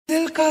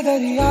दिल का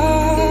दरिया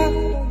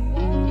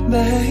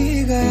बह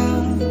ही गया,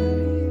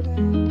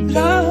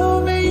 राहों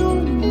में यूं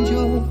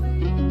जो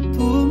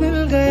तू मिल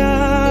गया।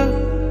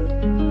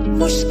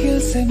 मुश्किल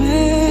से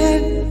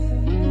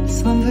मैं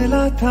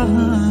संभला था,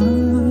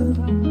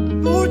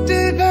 टूट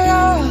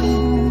गया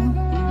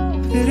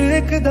फिर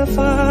एक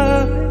दफा।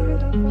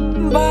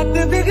 बात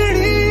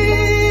बिगड़ी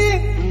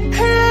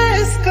है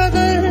इस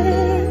कदर,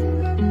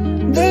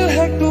 दिल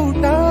है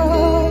टूटा,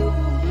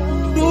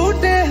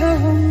 टूटे हैं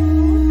हम।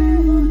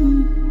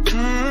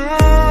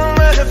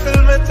 महफिल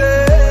में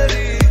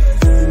तेरी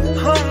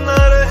हम न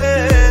रहे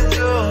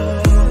जो,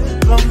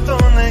 गम तो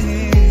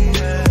नहीं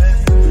है,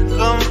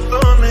 गम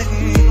तो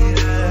नहीं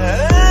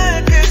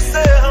है।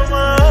 किससे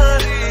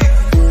हमारी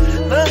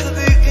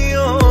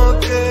नजदीकियों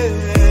के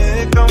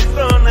कम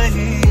तो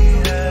नहीं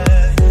है,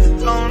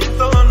 कम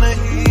तो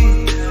नहीं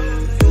है।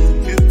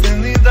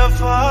 कितनी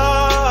दफा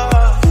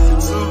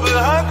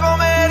सुबह को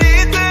मेरी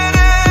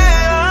तेरे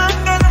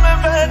आंगन में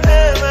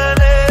बैठे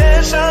मैंने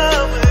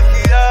शाम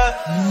किया।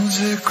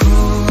 मुझे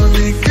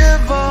खोने के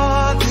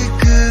बाद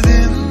एक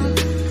दिन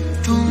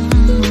तुम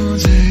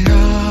मुझे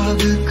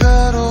याद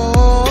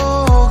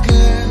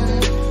करोगे,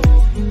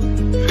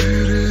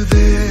 फिर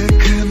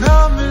देखना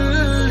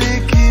मिलने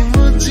की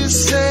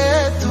मुझसे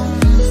तुम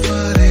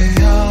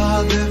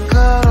फरियाद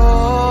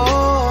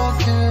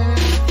करोगे।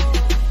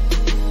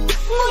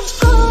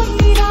 मुझको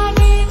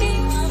हीराने दे,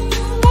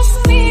 बस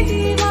में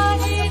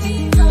दीवाने दे,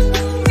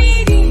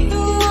 मेरी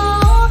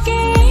दुआओं के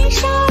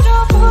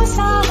इशारों को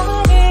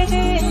सहारे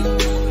दे।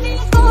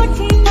 दिल को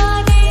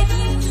ठिकाने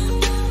दे,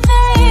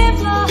 नए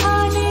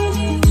बहाने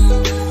दे,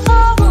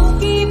 ख्वाबों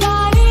की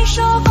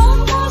बारिशों को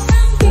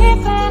मौसम के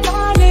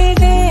पैमाने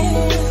दे।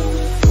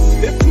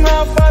 इतना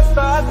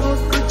बता दूं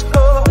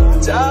तुझको,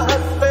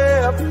 चाहत पे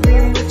अपनी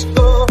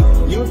मुझको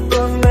यूं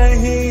तो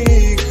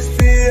नहीं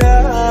किया।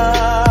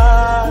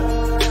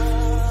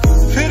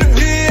 फिर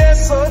भी ये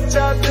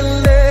सोचा दिल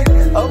ने,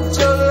 अब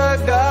जो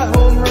लगा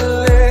हो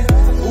मिले,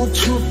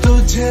 पूछूं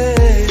तुझे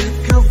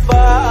एक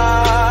बार।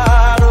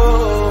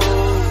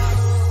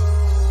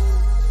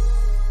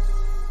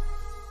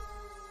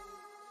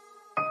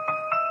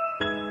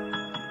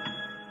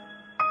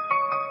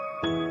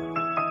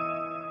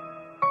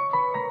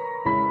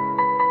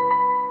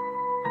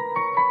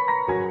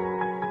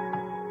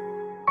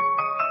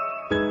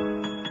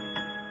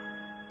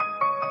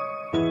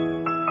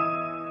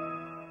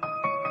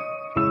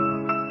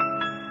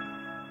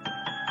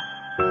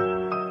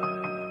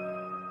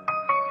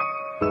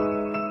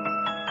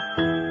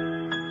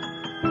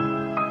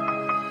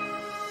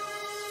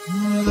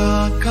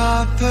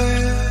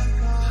 मुलाकातें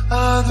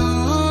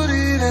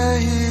अधूरी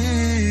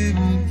रही,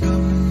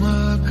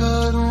 मुकम्मल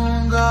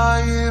करूंगा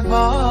ये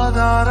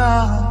वादा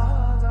रहा।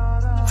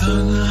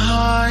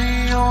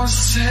 तन्हाइयों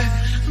से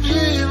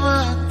भी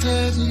मैं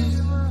तेरी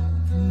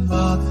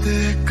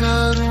बातें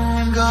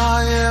करूंगा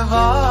ये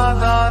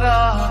वादा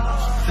रहा।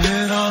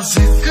 तेरा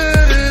जिक्र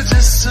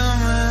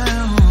जिसमें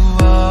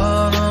हुआ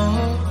ना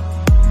हो,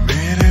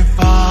 मेरे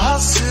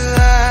पास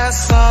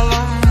ऐसा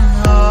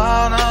लम्हा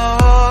ना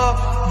हो।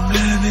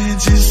 मैंने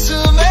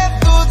जिसमें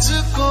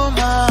तुझको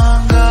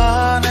मांगा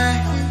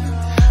नहीं,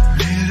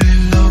 मेरे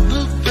लब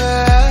पे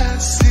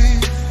ऐसी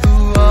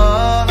दुआ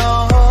ना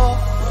हो।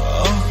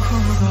 ओ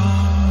खुदा,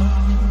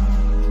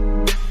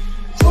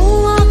 तू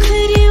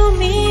आखिरी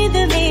उम्मीद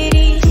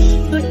मेरी,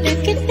 लुट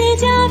किते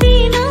जावी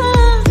ना,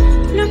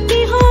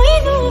 लुटी होई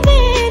नू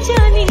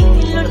बेजानी,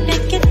 लुट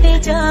किते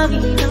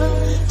जावी ना।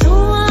 तू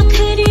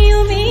आखिरी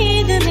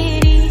उम्मीद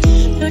मेरी,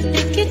 लुट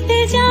किते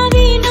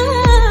जावी ना,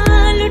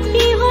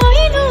 लुटी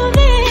होई नू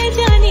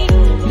बेजानी,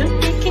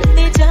 लुट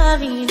किते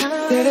जावी ना।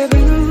 तेरे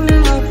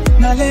बिन अब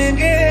न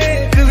लेंगे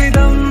एक भी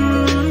दम,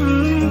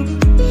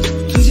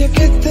 तुझे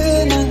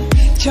कितना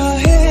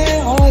चाहे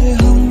और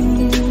हम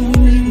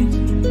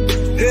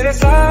तेरे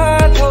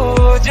साथ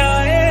हो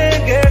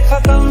जाएंगे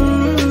खत्म।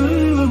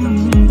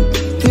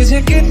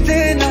 तुझे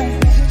कितना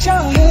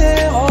चाहे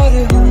और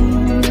हम,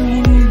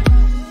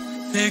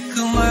 एक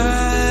मैं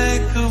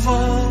एक वो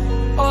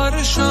और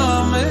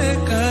शाम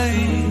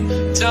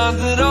कहीं,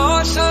 चांद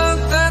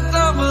रोशन थे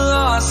तब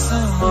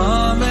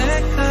आसमां में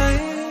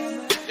कहीं।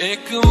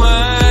 एक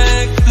मैं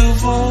एक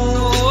वो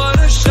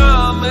और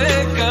शाम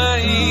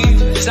कहीं,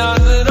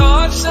 चांद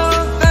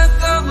रोशन थे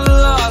तब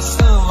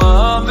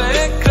आसमां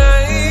में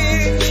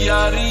कहीं।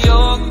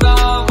 यारियों का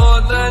वो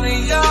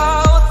दरिया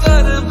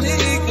उतर भी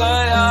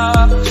गया,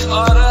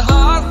 और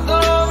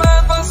हाथों में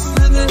बस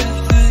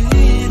रहते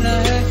ही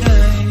रह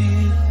गई।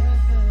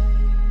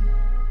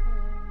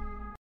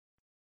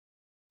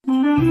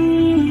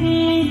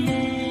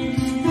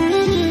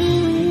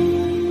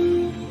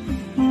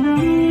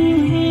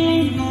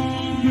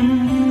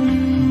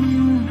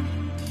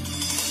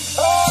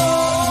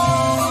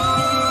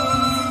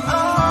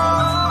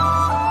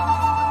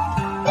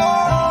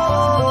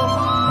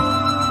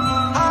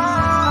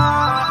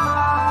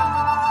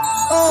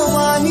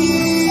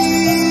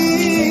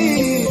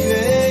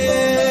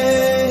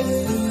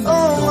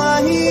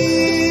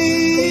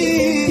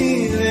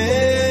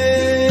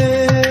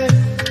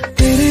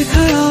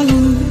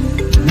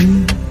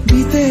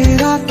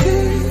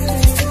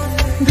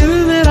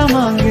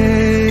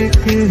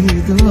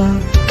 दुआ,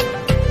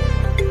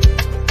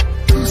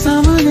 तू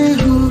सामने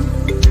हो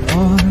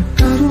और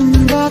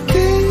करूँगा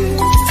कि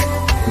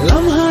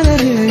लम्हा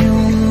रहे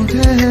यूं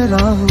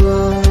ठहरा हुआ।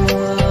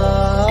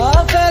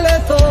 पहले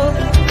तो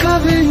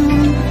कभी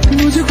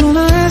मुझको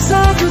ना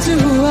ऐसा कुछ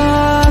हुआ,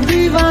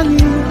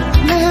 दीवानी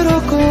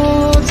लहरों को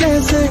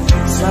जैसे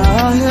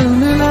साहिल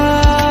मिला।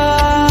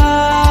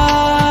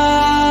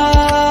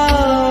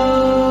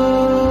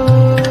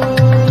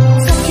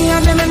 सखिया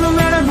ने मैनू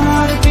मेरे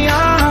मार दिया,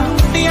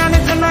 टिया ने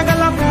चन्ना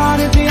गला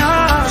फाड़ दिया,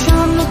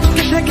 शाम नू तू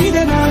किसे की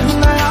दे नाल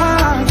बुलाया,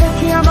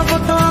 देखिया मैं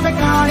फोटो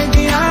बेकार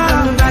दिया।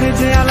 डर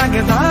जिहा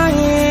लगदा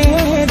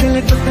है दिल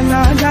टुट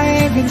ना जाए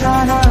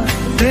बेचारा,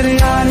 तेरे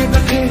यार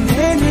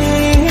बथेरे ने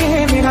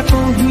मेरा तू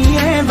ही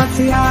है बस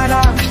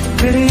यारा,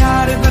 तेरे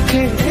यार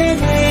बथेरे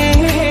ने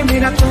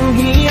मेरा तू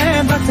ही है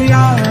बस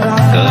यारा।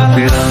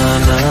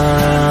 काफिराना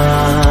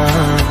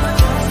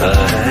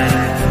है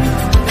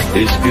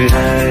इश्क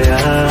है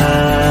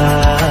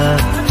यार,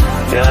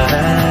 क्या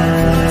है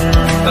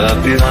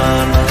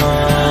काफिराना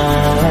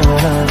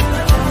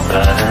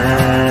है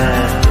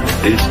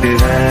इश्क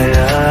है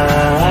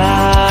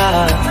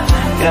यार,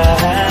 क्या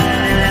है।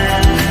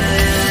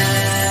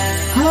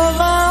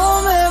 हवाओं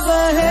में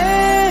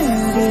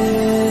बहेंगे,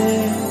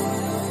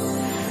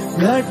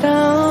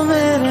 घटाओं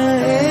में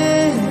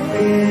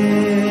रहेंगे,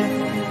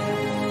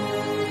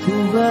 तू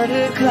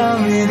बरखा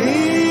मेरी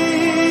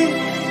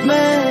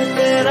मैं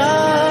तेरा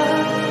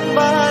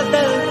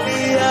बादल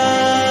पिया,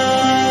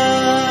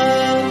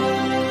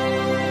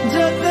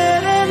 जो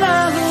तेरे ना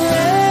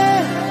हुए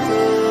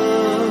तो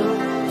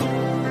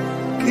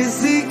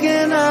किसी के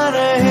ना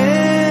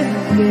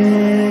रहेंगे।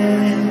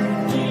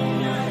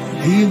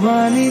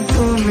 दीवानी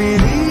तू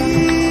मेरी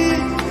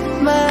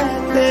मैं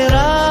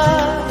तेरा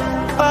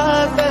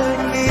पागल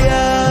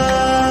किया,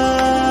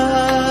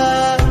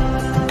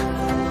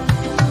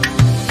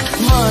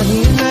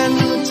 माही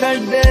मैनू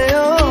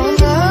छड्डियो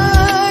ना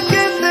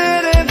कि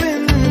तेरे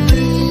बिन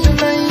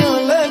नहीं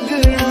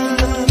लगना,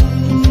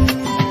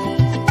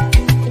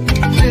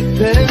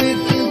 जिथे भी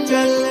तू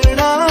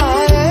चलना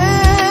है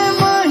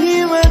माही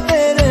मैं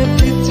तेरे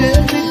पीछे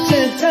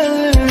पीछे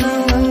चलना।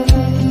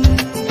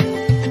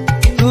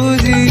 तू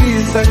जी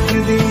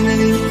सकती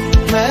नहीं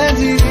मैं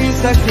जी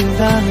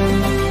सकता नहीं,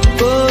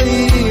 कोई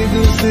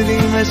दूसरी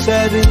मैं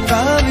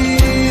शर्ता भी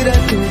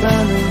रखता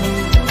नहीं,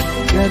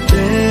 क्या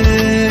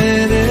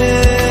तेरे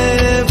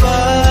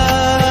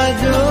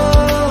बाजो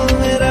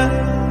मेरा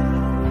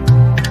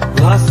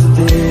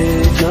वास्ते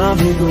जा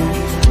भी दूं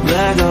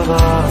मैं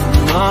गवाह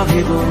ना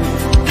भी दूं,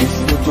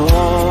 किस्मतों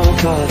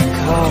का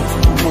रखा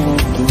हूँ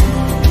तू।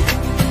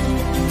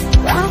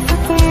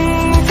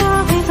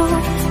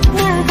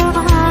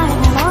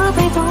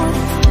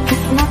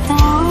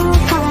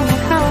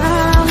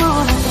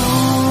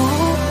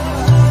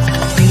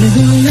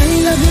 नहीं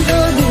लगता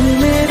दिल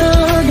मेरा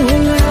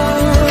ढोलना,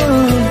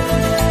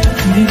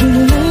 दिल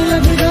नहीं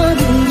लगता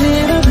दिल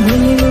मेरा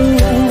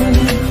ढोलना,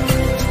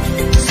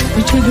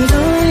 कुछ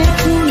गिराए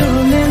फूला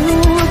मैनू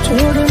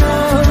छोड़ना,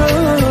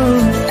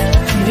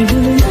 दिल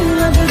नहीं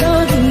लगता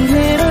दिल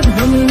मेरा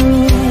ढोलना।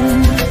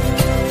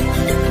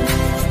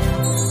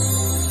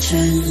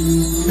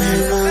 चलना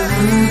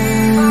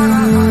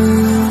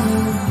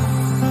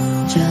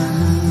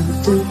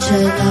जहाँ तू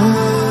चला,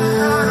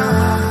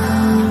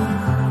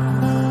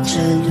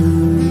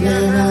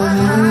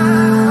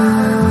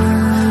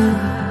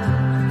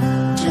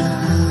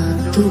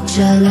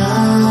 चला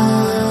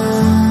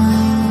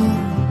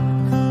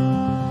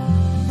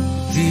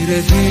धीरे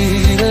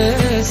धीरे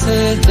से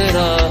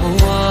तेरा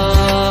हुआ,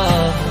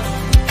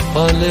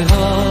 हौले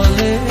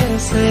हौले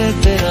से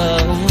तेरा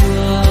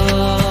हुआ,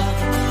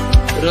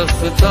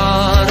 रफ्ता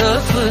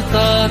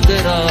रफ्ता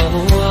तेरा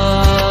हुआ,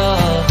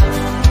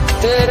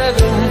 तेरे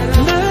बिन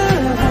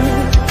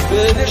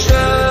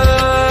बेदिशा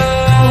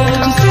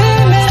जिसे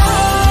मेरा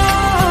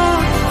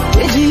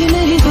ये जी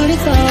नहीं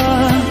करता,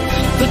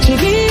 कुछ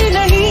भी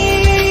नहीं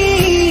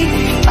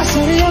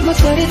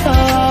करता,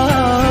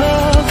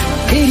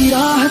 तेरी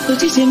राह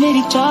तुझसे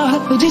मेरी चाह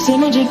तुझसे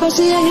मुझे बस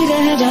यही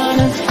रह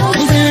जाना।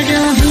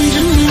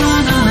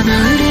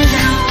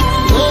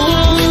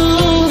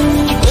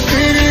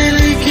 तेरे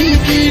लड़की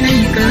की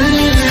नहीं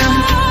करेगा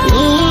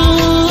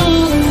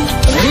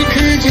देख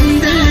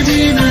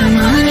जिंदगी न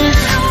मारे,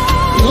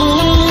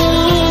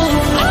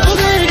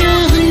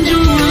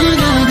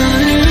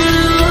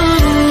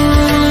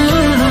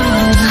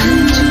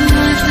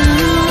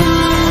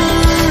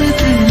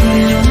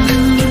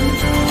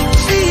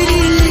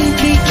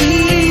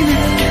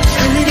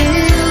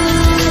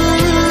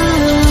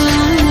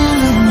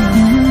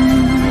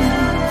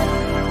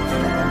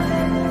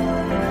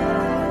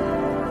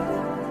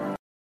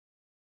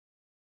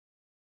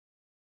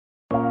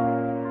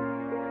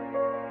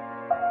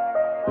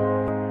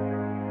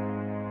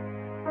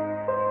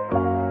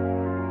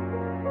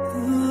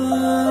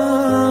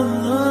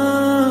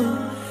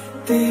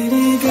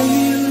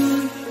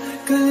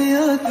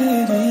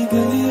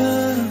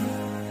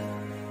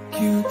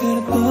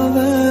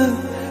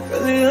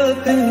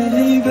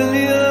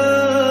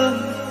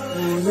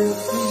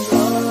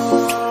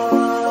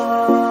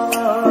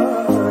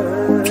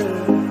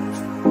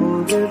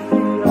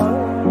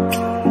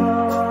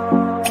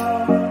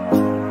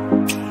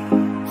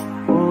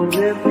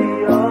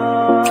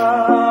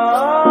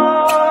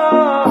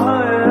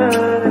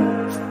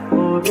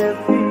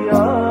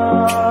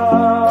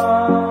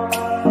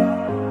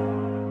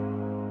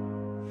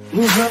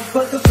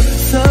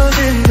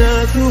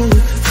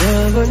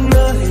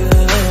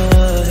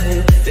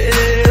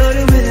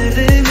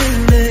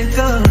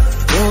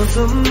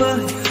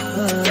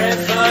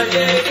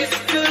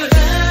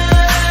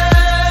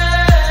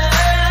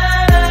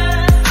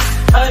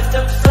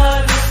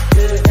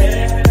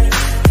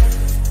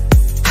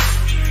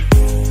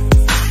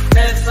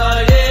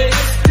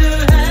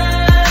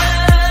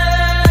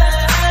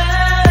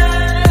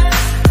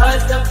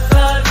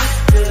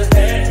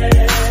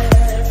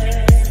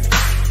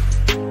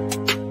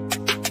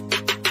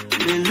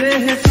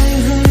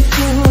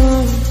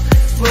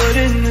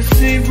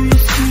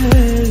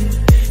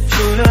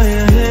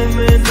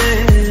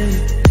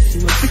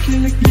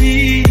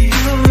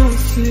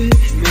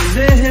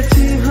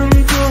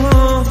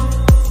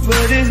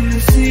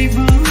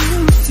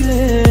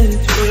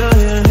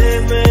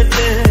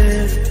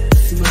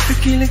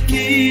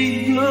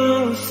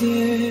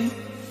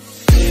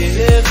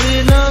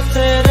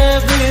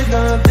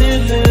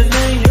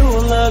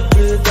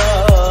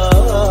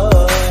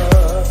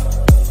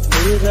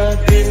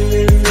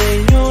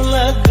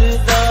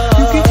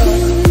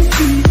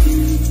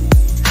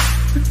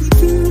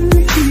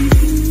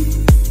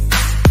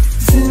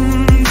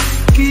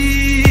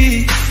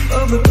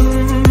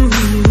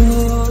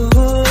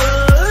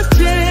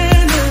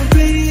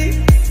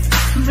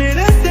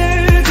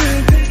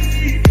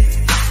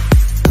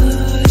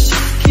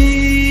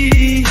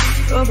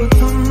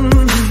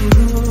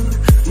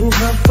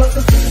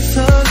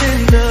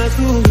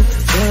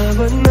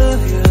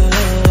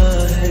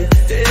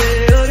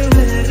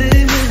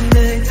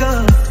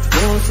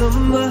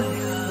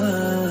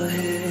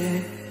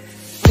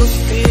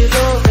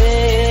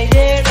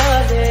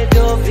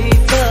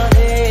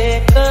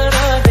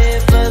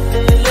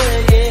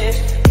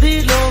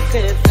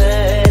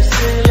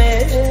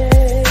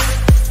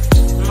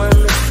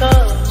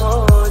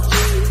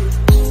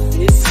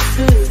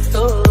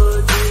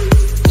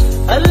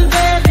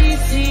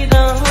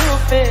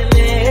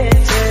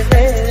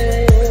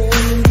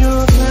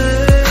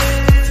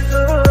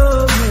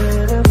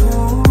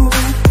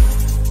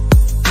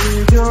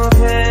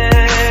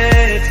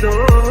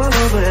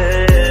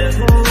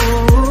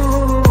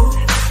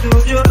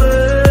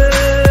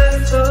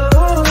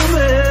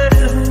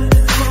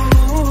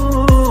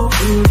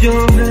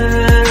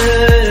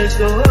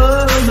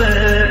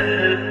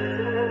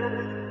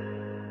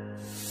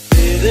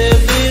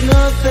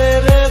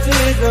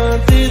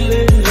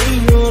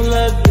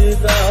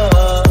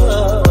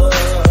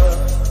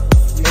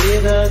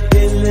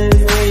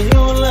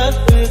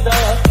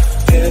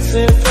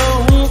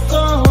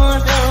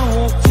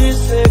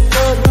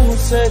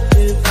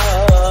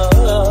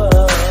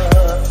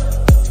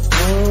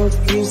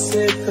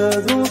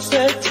 करूं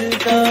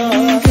सजदा।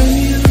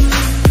 गलियां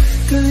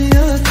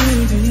गलियां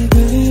तेरी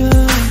गलियां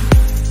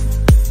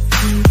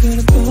कर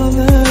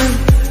पावे,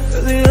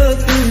 गलियां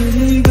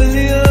तेरी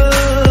गलियां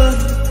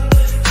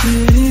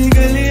तेरी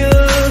गलियां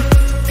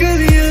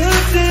गलियां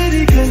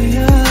तेरी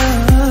गलियां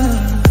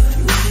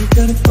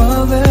कर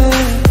पावे,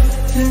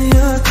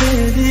 गलियां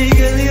तेरी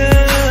गलियां।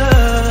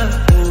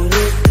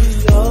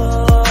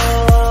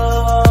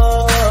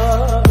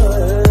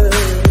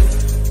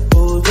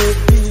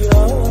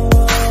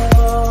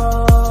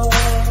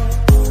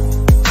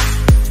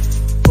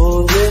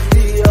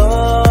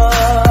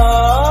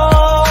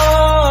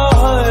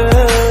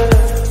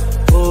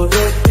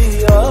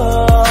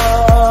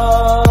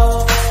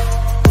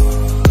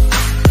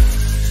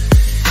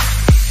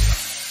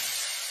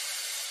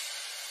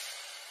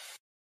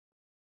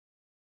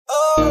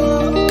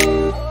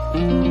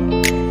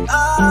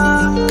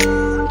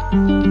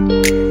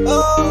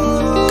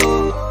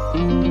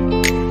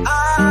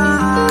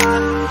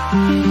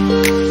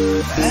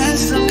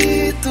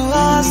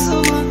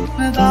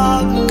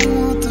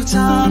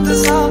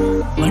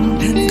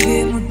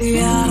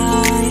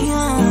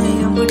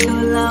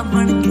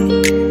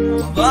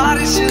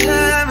 बारिश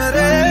है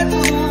मेरे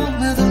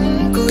मैं तुम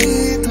कोई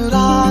तू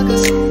राग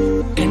सो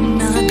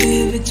कन्ना दे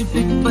विच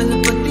पिपल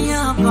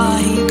पत्तियां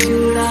पाई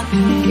चूड़ा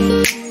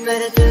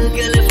मेरे दिल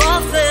के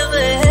लिफाफे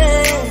में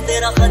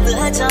तेरा खत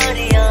है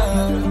जानिया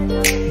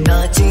ना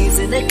चीज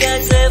ने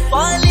कैसे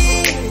पाली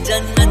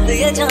जन्नत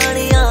ये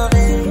जानिया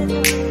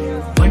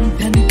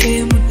बंधन के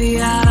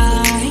मुटियारा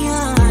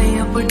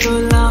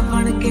पटोला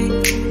बन के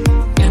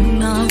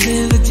कन्ना दे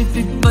विच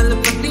पिपल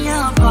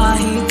पत्तियां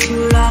पाई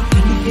चूड़ा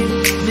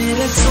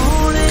मेरे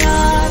सोनिया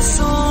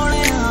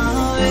सोनिया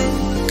वे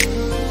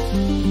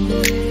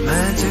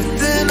मैं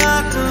जितना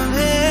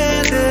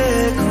तुम्हें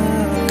देखूं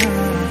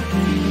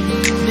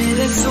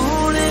मेरे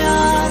सोनिया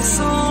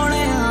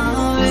सोनिया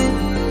वे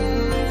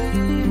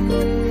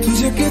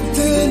तुझे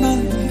कितना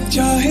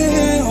चाहे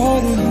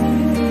और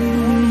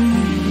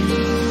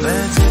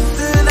मैं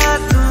जितना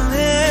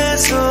तुम्हें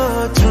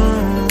सोचूं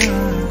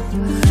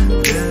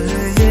दिल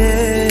ये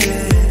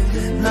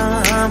ना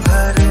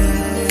भरे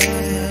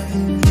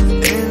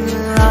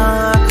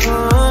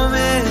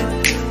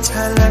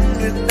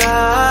छलकता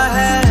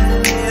है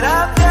मेरा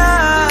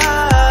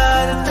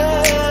प्यार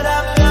तेरा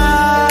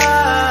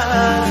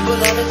प्यार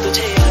बुलाने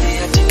तुझे यारी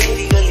आज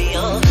मेरी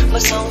गलियां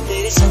बसाऊं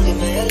तेरे संग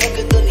मैं अलग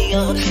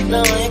दुनिया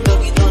ना आए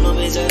कभी दोनों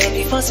में जरा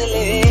भी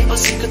फासले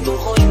बस एक तू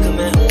हो एक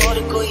मैं हूँ और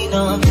कोई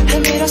ना है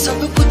मेरा सब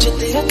कुछ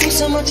तेरा तू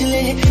समझ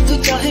ले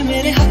तू चाहे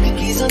मेरे हक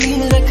की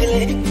जमीन रख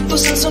ले तू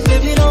सांसों पे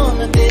भी नाम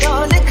तेरा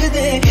लिख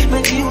दे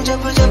मैं जीऊं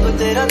जब जब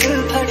तेरा दिल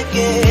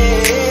धड़के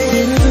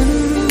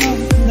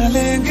न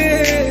लेंगे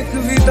एक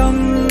भी दम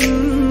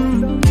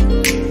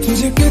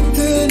तुझे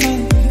कितना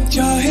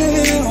चाहे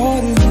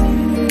और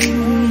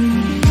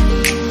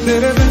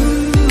तेरे बिन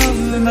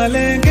न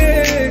लेंगे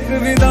एक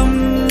भी दम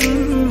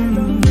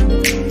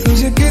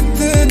तुझे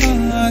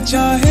कितना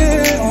चाहे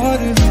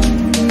और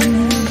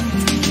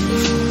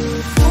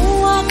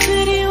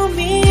आखिरी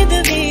उम्मीद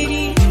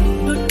मेरी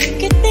लुट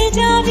किते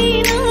जावी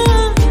ना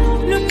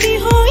लुटी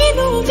होई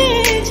नू दे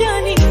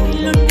जानी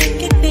लुट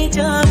किते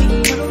जावी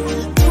ना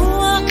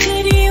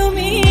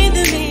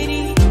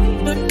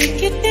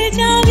किते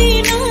जावी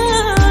ना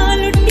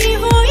लुटी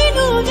होई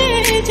नू दे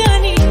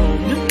जानी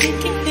लुटी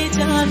किते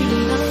जावी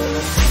ना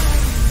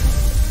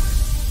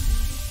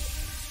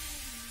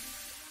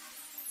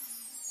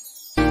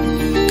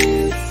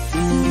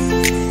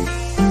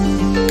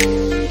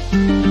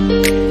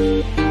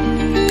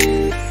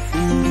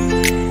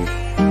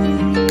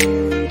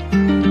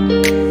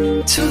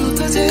छू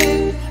तुझे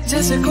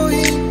जैसे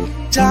कोई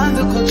चांद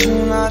को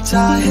छूना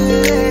चाहे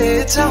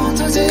चाहूं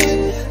तुझे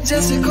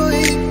जैसे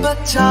कोई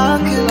बच्चा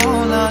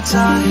खिलौना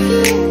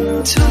चाहे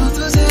छू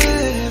तुझे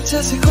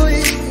जैसे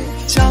कोई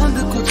चांद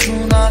को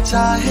छूना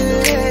चाहे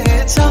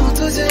चाहूं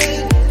तुझे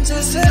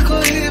जैसे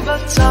कोई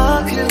बच्चा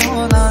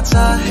खिलौना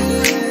चाहे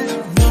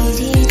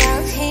मेरी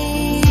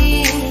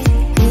राहें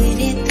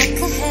तेरे तक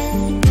है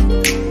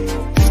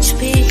तुझ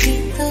पे ही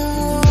तो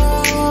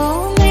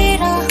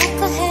मेरा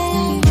हक है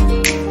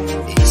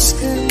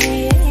इश्क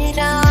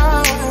मेरा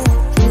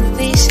तू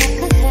बेशक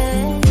है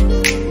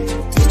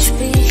तुझ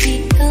पे ही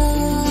तो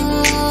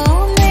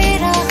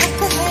मेरा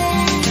हक है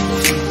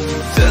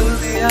चल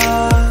दिया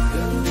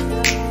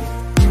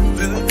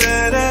दिल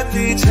तेरे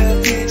पीछे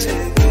पीछे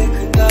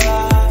देखता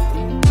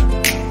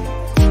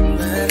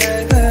मैं रह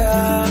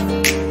गया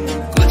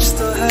कुछ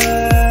तो है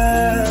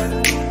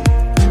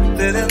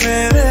तेरे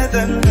मेरे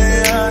दिल में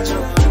आज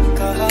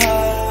कहा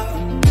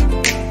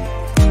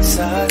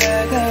सा रह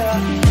गया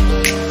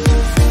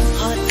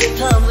हाथ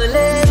थाम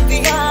ले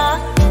पिया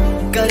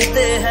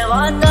करते हैं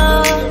वादा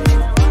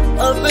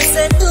अब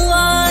से तू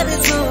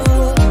आरज़ू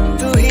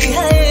तू ही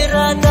है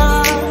इरादा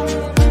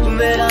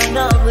मेरा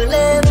नाम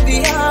ले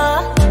पिया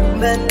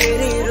मैं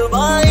तेरी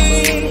रुबाई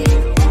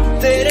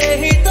तेरे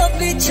ही तो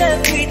पीछे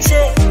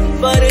पीछे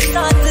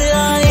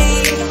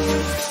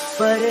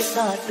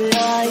बरसात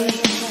आई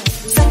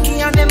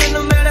सखियां ने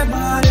मैनू मेरे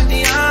मार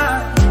दिया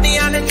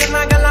ने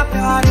चन्ना गल्ला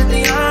प्यार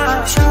दिया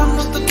शाम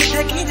को तू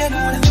किसे की दे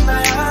नाल हुंदा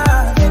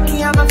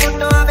देखिया मैं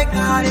फोटोआं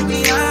बेकार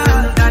दिया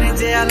डर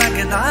जिहा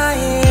लगदा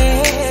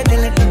ए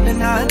दिल टुट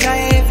ना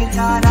जाए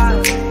बेचारा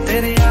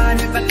तेरे यार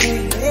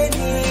बतेरे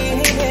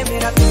ने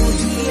मेरा तू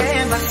ही है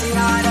बस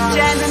यारा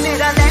चैन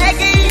मेरा ले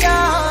गईया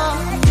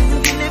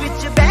दिल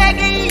विच बह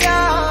गईया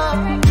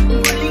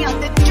बोलियां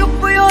ते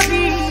चुप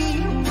होदी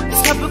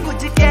सब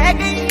कुछ कह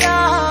गईया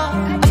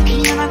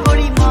अखियां ना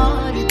गोली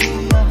मार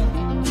दिया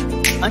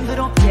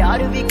अंदरों प्यार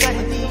भी कर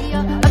दिया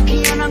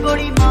अखियां ना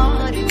गोली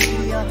मार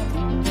दिया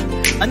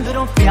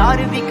अंदरों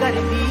प्यार भी कर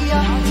दिया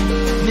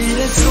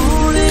मेरे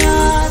सोनिया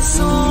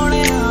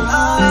सोनिया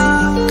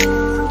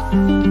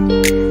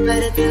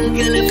मेरे दिल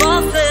के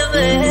लिफाफे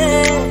में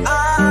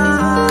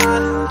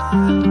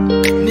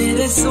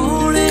मेरे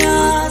सोनिया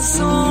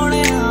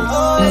सोनिया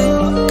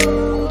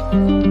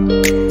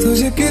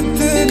तुझे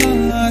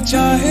कितना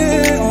चाहे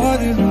और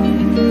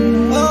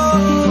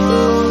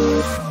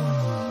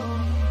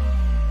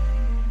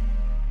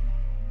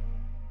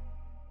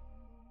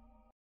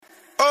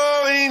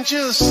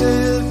angels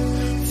sent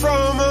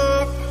from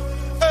up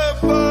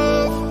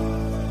above.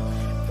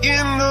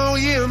 You know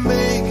you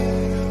make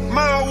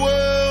my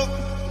world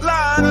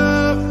light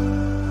up.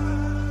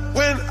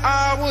 When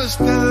I was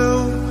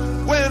down,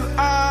 when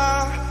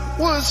I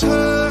was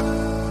hurt,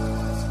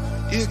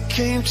 you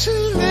came to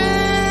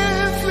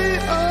lift me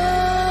up.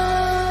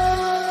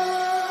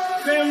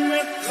 Then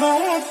me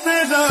thought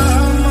that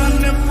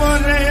man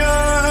paraya,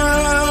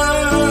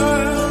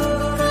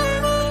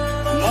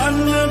 man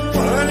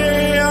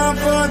paraya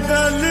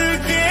badal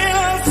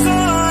gaya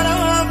sara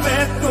ve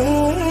tu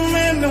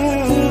mainu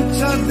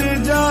chad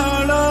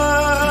jana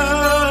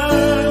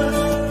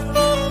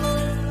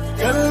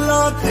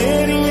galla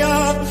teriya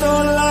to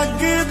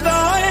lagda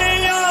hai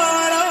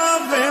yara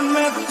ve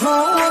main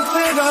thought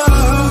tera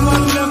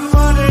man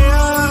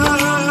paraya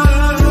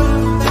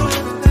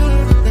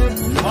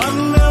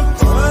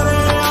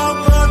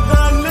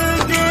badal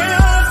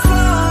gaya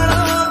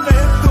sara ve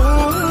tu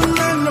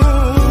mainu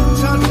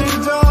chad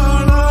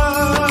jana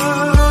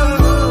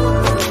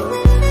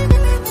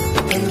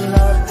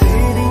galla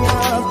teriya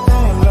to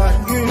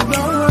lagda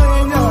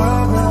hai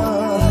yara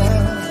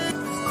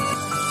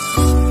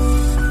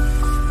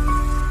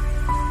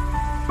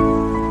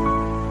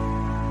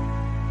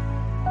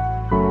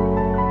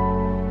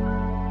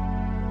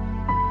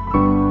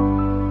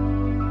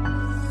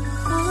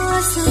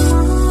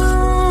आसमां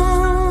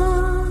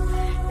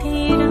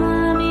तेरा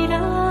मेरा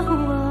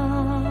हुआ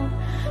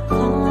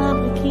ख्वाब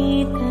की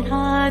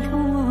तरह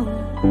धुआं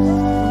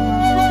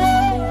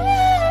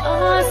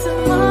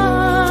आसमां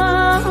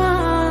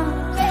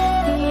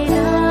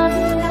तेरा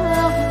मेरा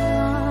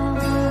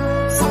हुआ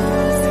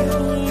सांस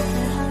की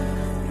तरह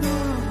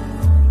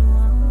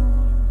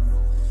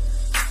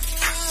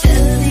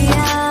चल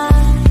दिया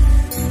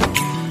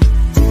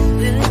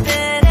दिल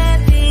तेरे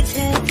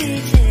पीछे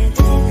पीछे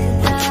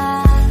देखता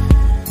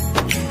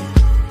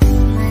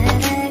मैं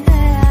रह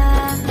गया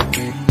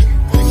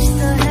कुछ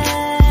तो है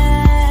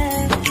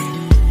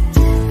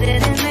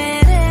तेरे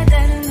मेरे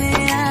दिल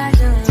में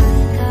आज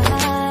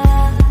कहा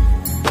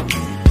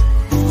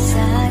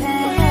सारा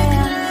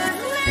गया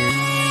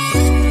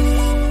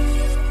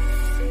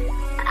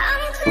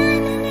I'm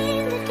climbing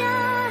in the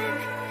dark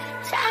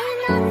trying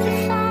not to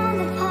fall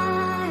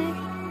apart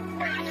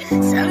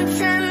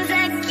sometimes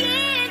I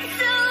get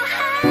so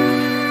high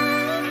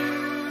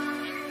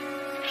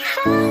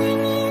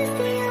falling is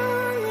the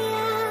only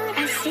out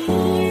I see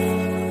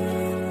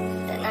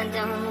and I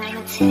don't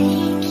wanna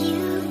take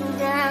you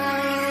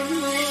down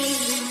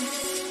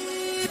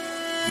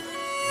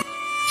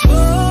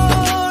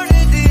छोड़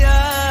दिया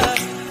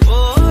वो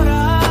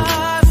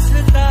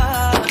रास्ता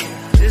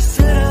जिस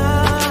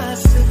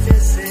रास्ते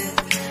से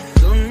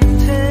तुम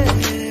थे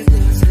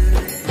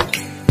गुजरे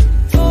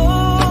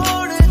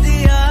छोड़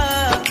दिया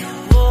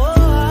वो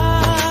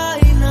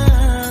आईना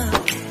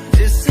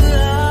जिस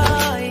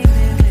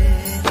आईने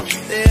में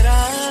तेरा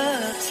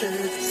अक्स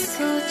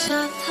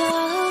सोचा था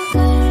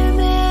अगर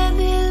मैं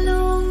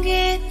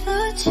मिलूंगी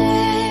तुझे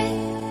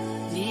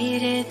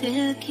मेरे दिल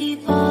की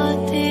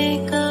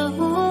बातें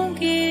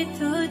कहूंगी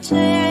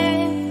तुझे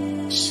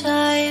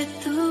शायद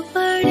तू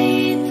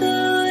बड़ी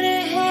दूर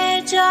है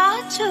जा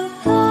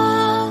चुका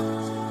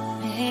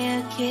मैं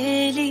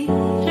अकेली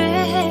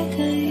रह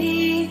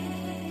गई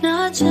ना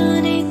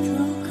जाने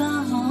तू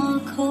कहाँ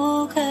खो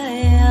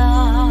गया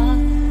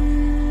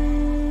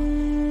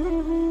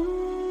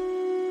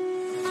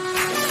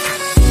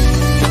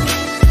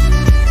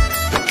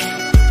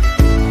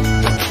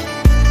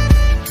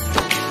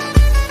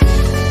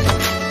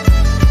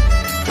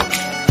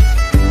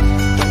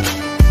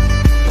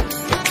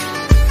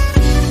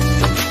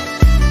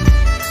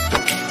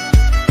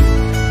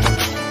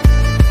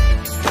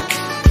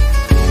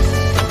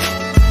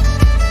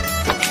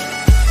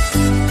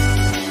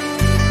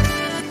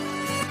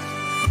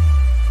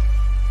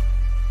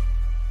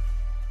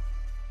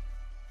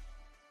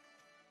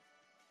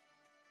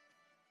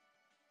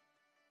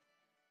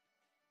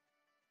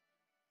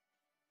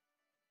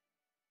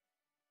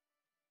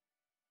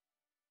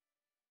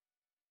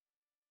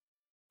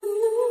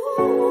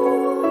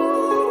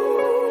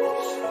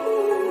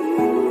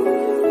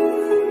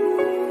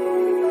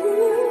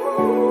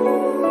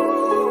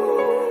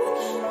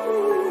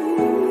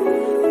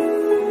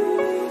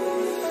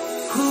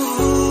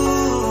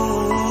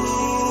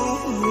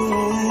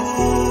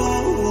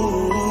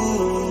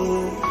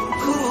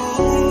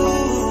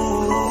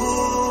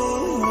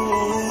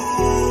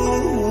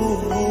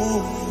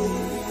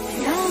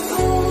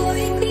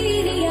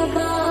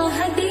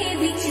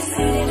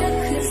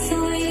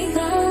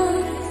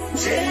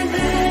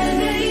Baby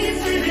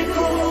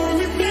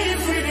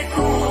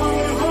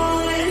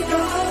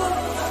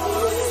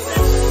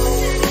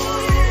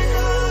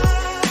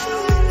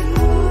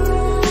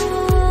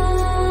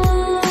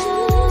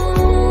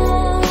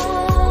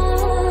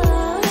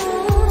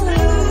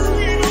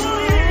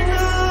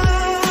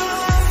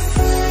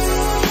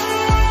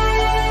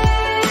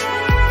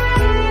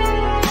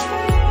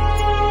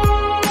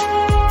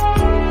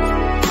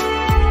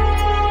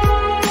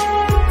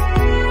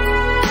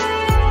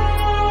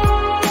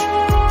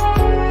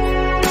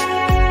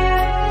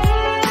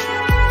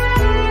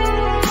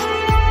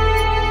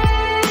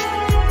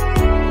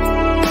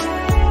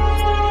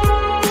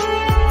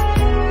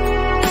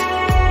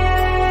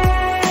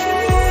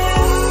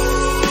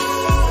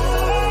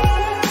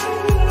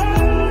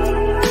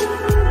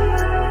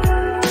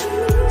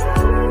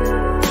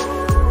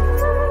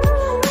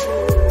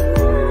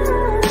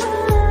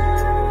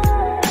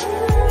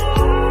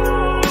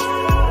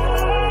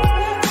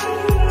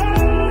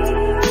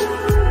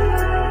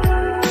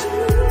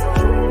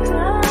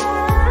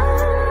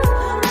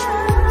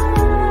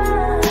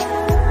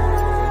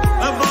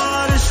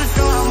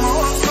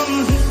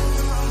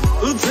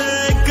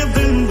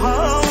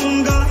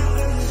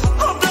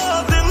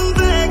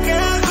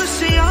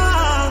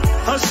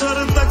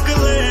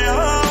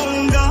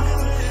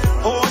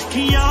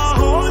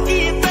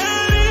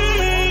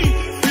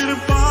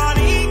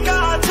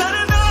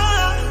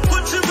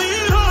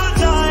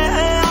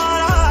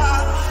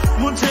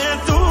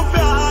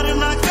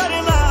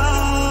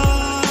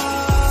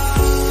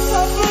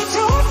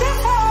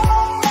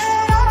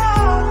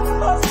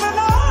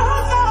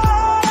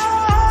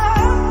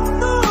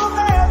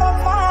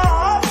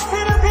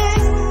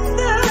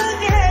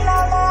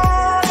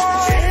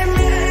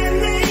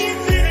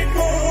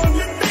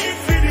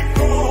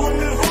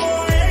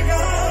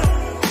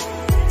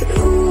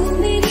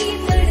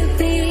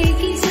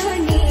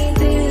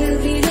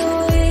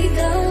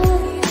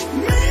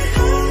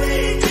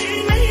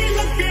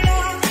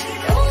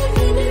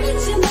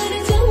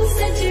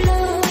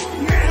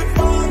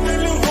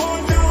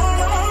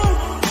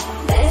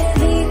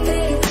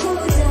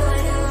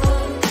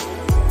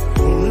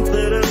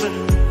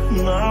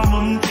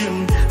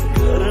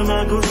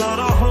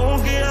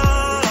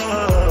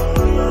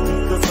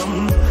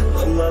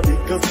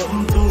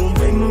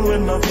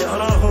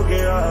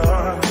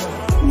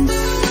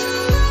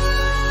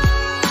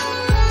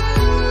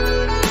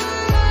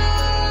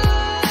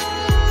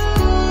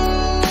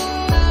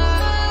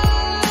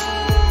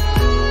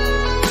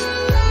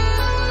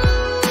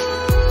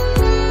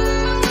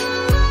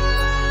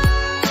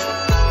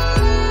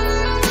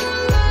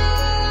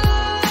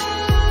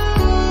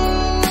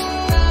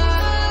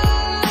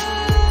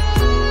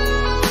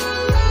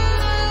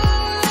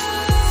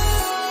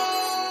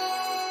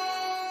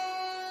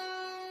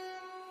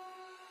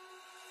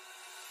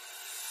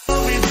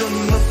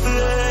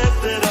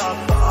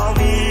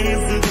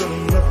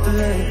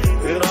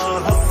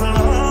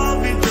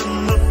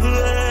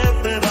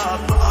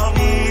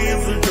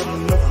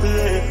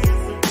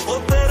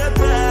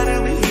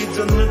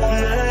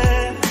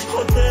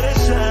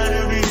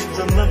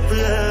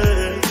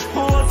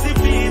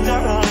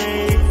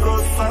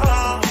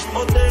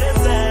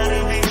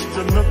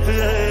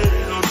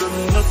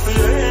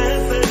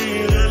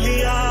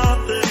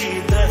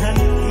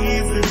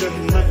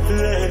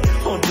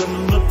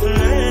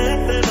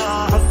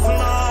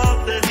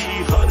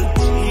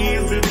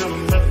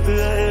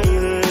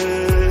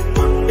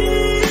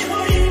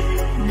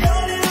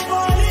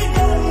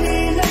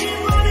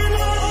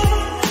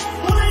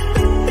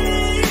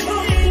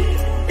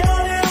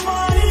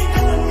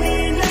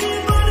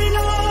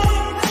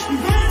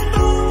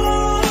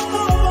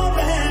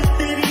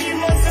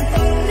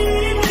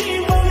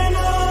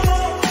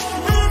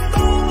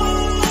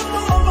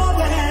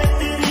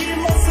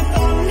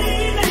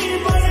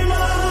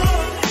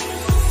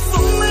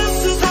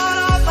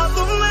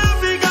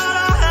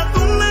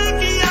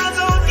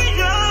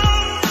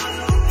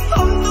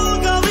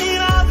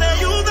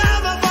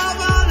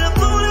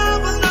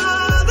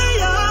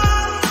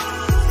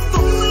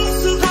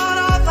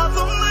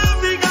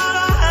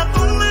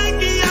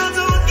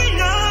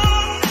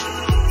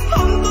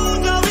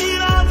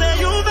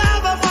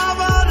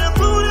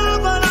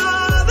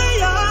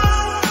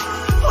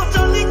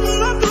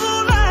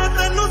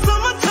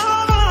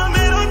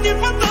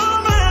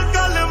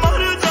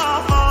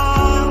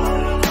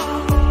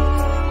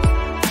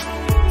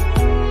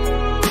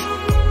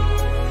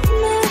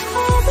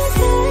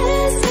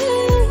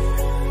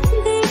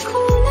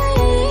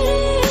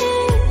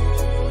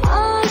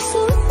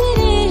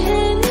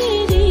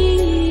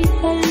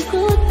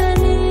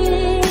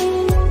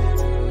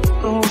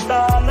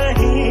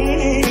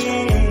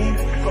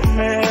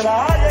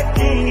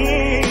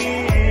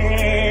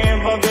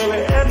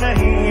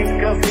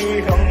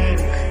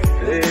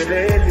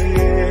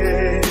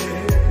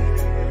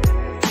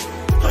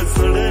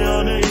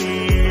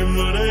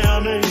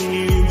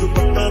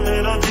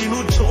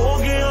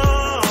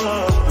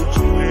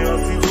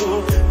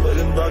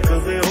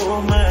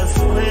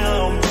सोने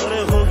अंबर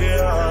हो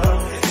गया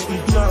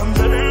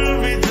चांदर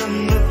भी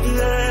जन्नत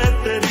है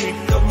तेरी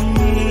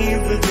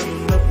कमीज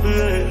जन्नत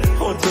है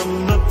ओ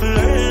जन्नत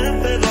है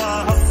तेरा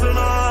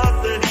हंसना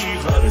तेरी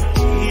हर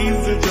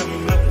चीज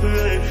जन्नत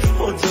है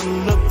ओ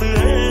जन्नत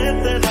है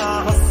तेरा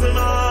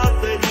हंसना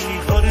तेरी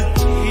हर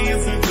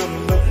चीज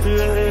जन्नत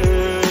है।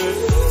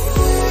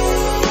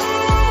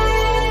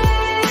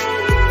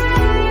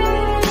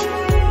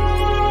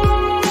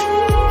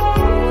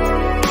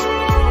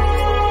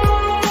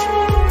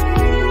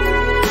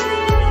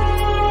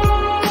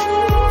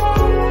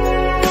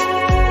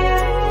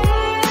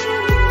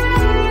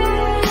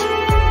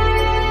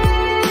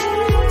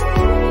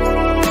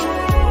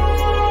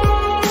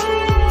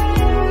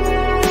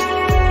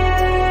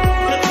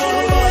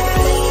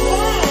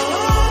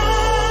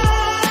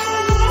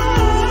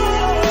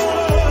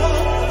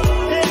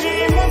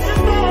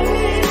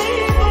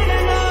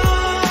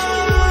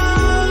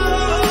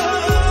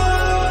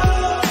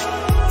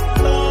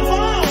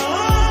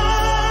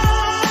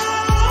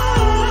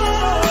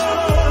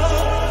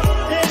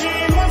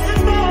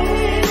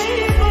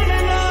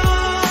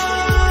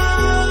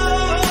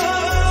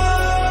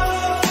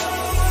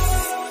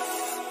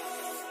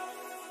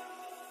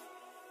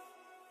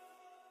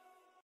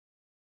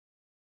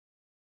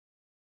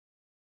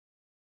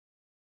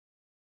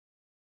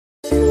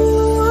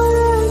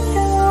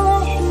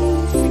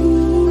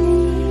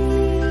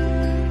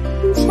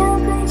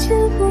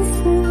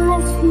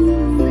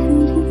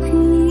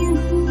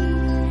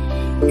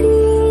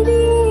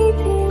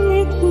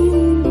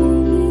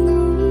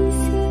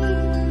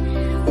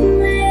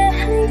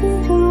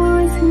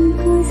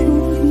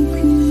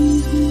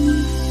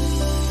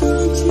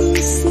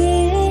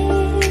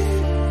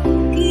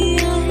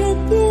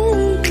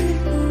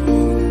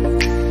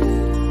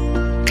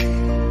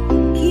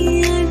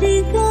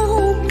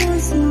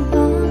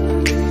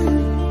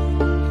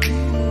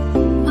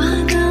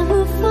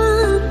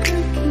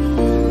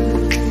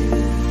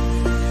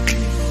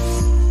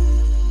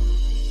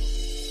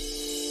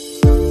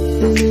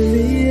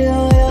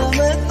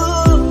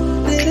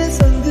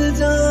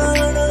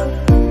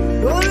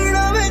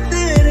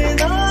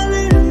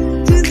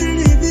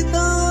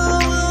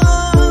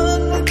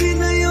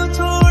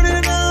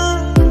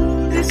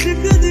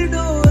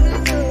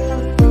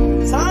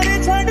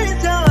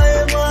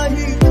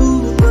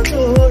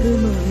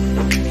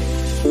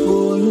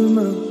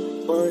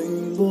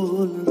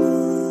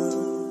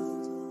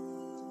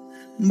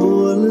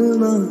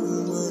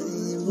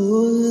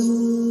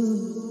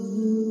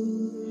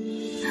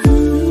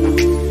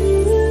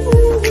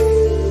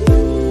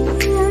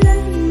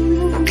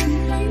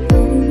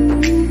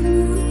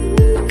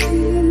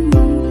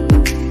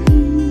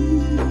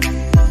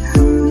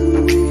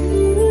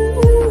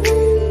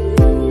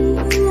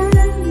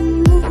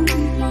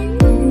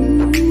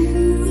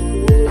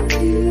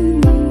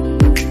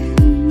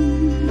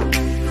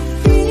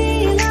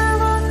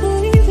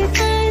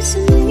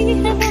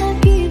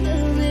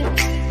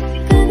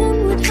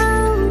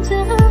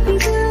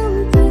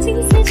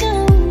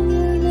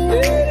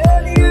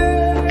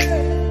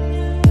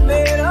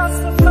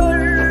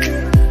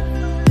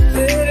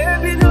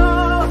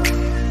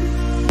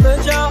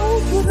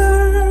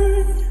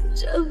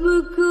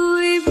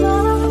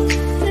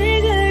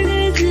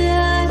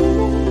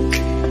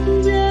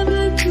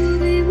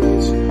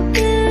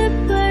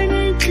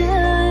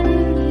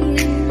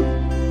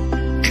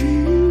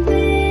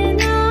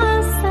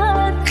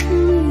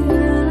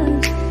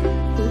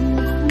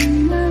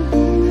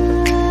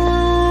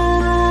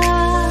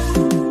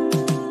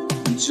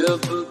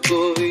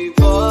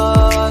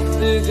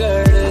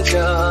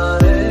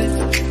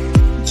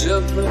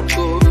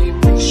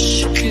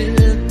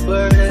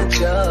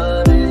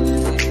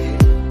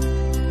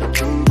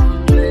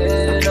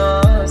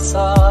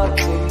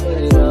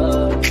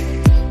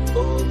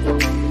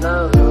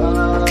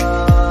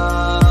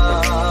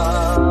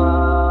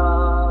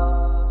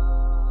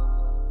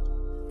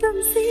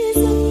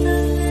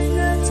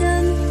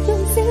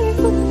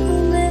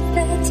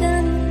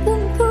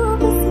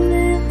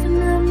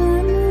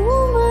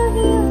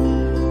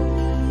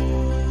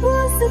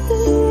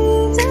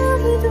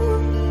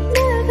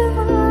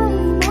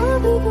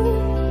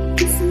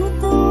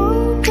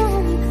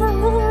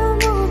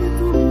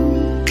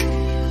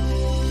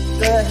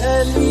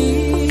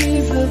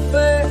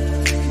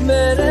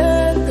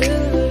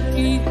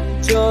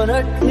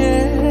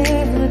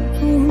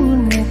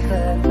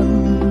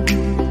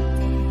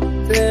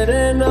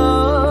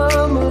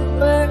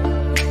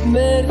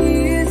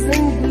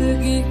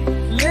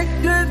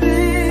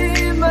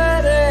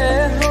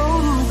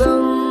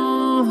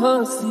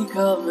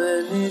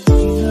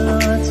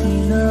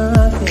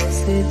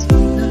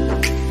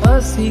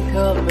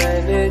 सीखा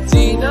मैंने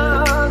जीना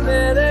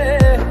मेरे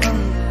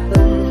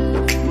हमदम,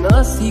 ना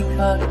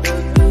सीखा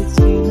कभी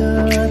जीना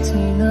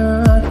जीना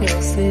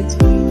कैसे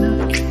जीना,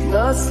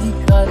 ना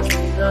सीखा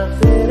जीना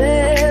तेरे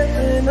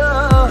बिना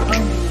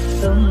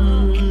हमदम।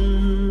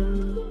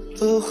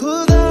 तो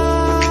खुदा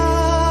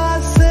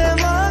से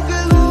मांग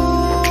लूं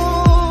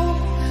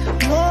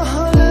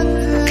मोहब्बत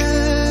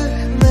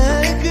मैं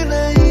एक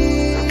नई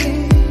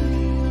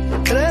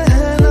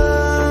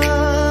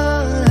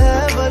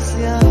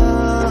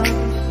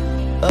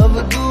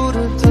दूर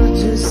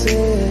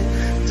तुझसे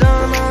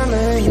जाना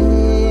नहीं,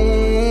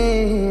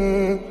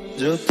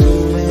 जो तू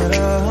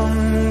मेरा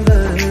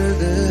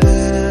हमदर्द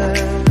है,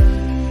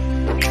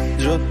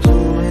 जो तू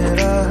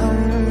मेरा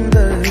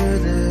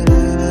हमदर्द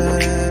है,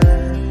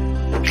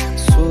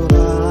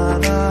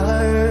 सुराना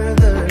हर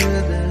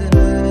दर्द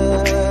है,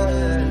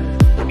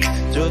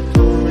 जो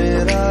तू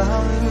मेरा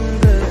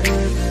हमदर्द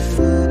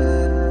है।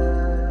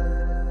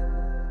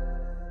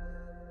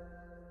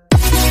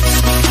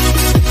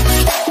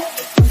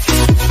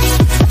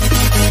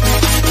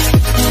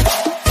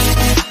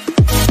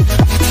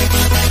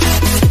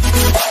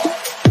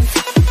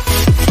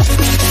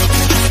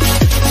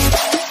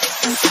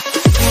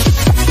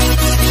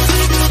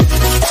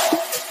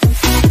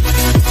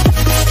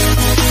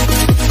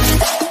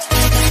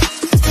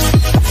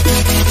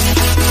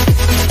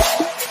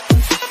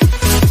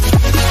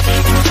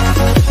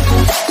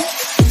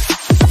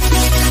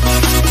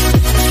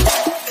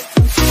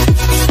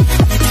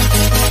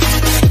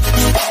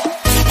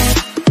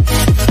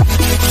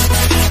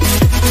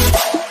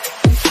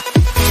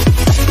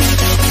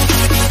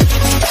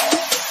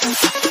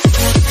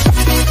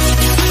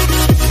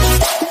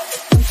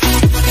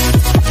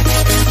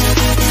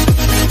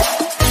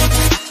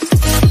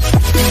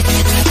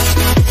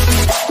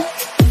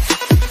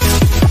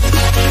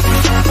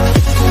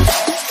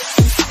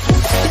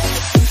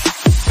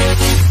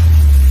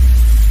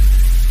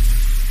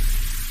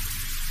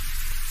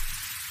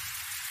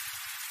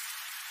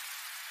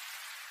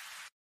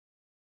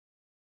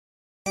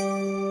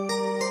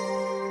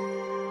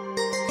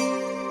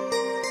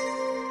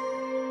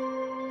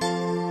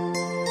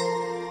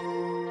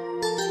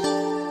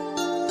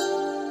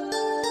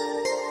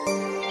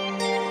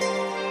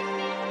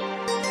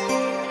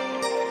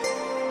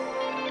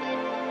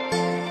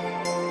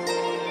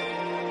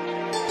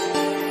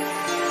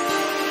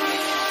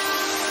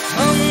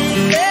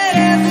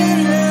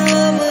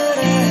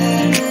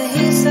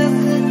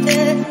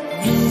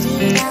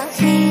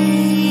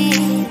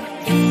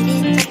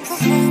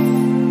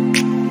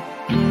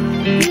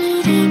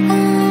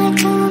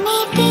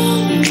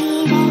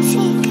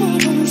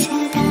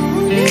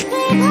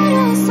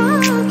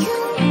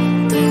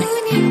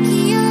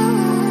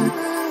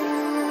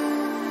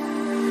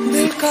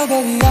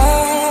 दरिया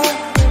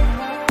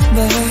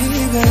बह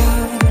ही गया,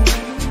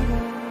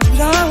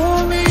 राहों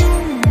में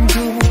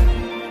जो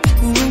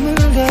तू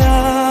मिल गया,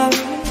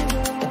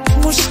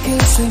 मुश्किल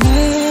से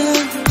मैं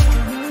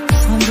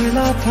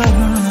संभला था,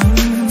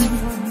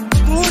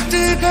 टूट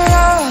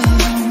गया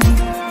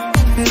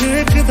फिर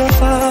एक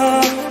दफा।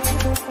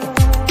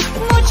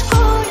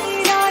 मुझको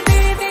हीरा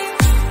दे दे,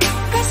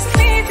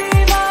 कसमे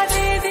दिलवा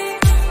दे दे,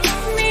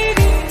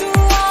 मेरी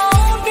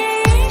दुआओं के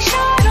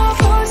इशारों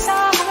को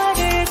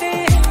सहारे दे,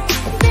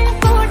 दिल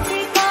को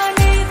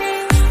ठिकाने दे,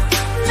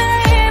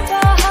 नए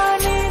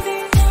बहाने दे,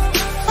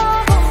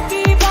 ख्वाबों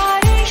की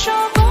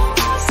बारिशों को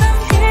मौसम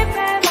के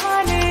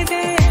पैमाने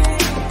दे।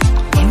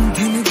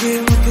 बंधन के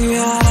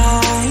मुटियारा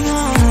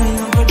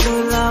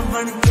बटोला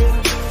बनके,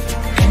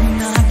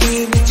 कन्ना के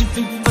विच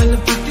पिपल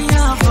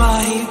पटियां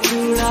पाई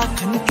चूड़ा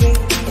खनके,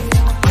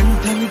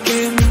 बंधन के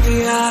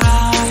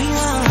मुटियारा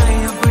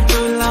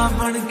बटोला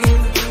बनके,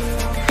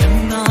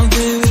 कन्ना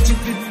के विच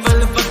पिपल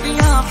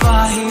पटियां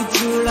पाई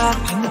चूड़ा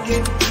खनके।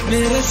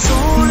 मेरे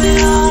सोने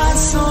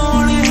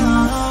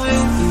वे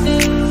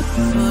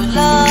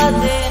बुला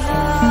देना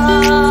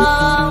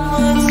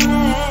मुझे,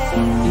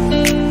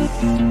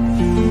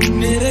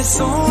 मेरे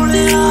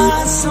सोने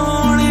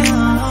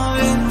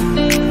वे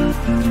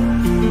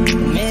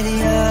मेरी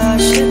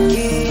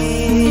आशिकी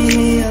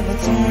अब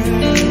तुम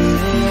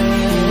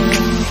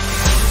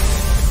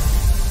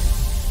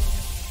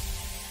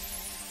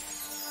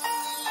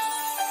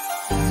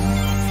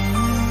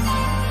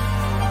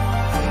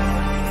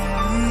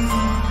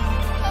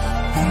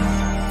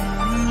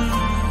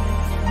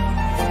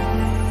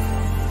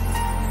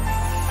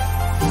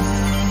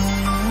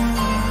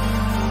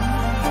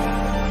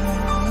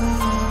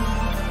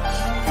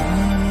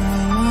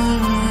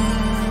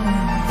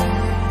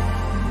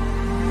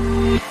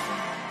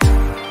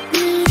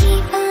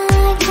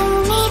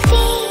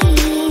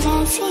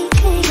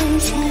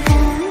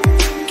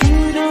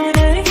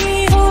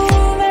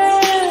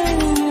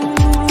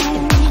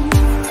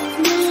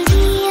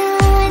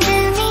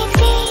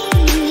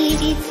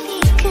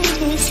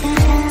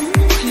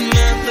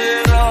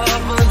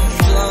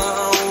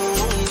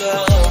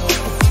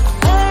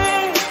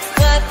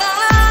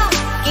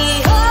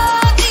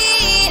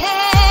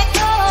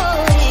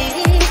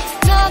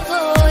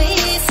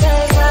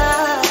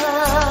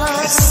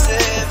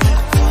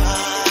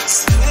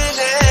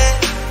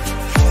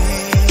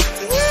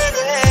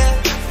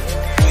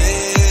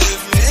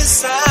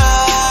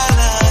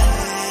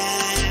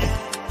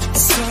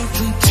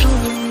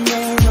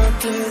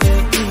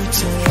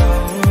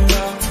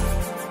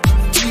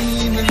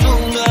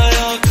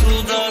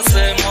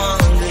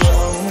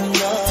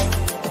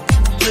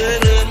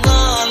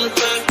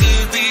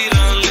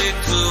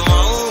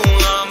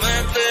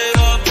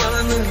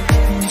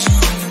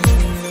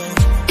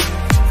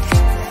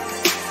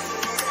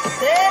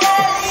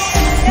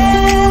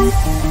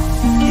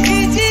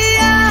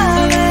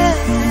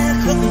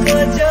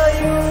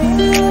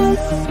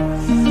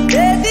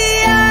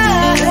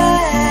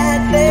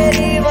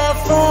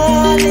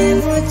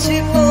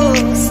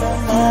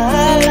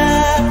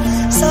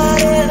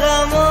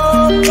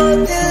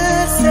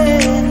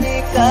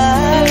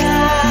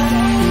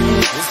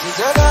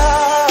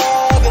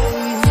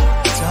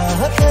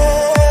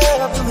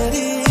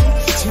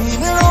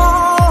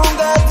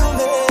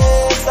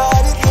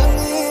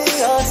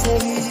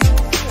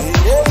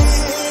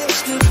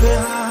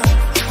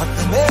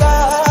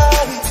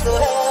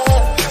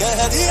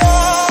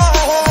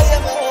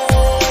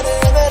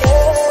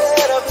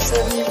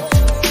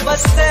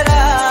बस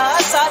तेरा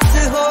साथ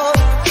हो,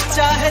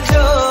 चाहे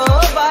जो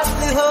बात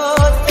हो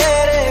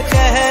तेरे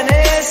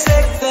कहने से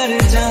कर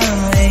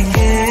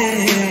जाएंगे,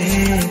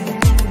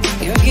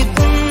 क्योंकि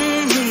तुम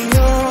ही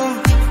हो,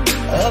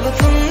 अब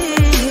तुम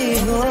ही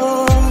हो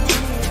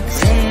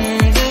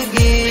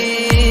जिंदगी,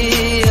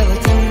 अब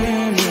तुम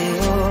ही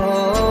हो।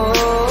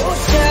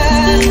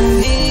 चैन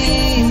भी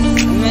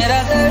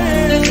मेरा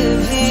दर्द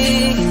भी,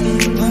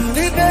 हम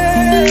भी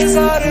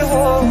बेजार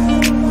हो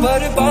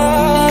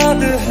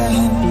बर्बाद है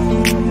हम,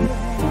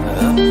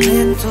 अपने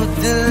तो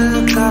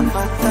दिल का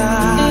पता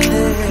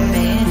दे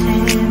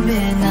मेरे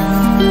बिना।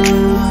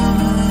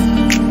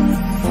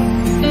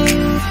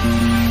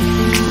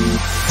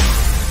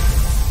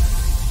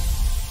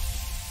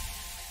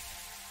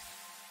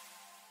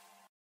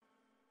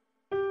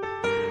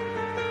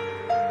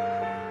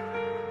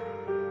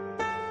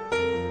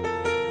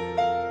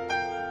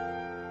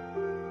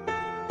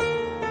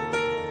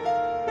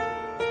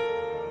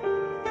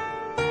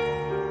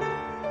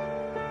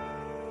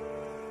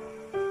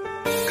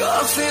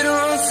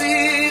 काफिरों सी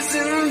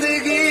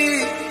जिंदगी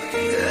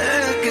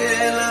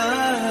अकेला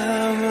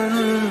मन,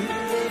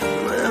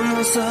 मैं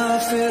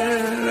मुसाफिर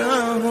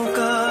राहों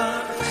का,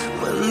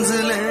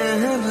 मंजिलें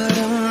हैं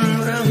भरम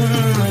रहूं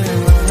मैं,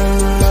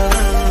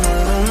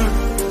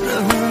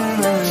 रहूं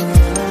मैं,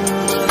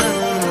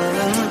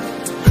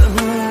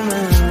 रहूं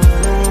मैं।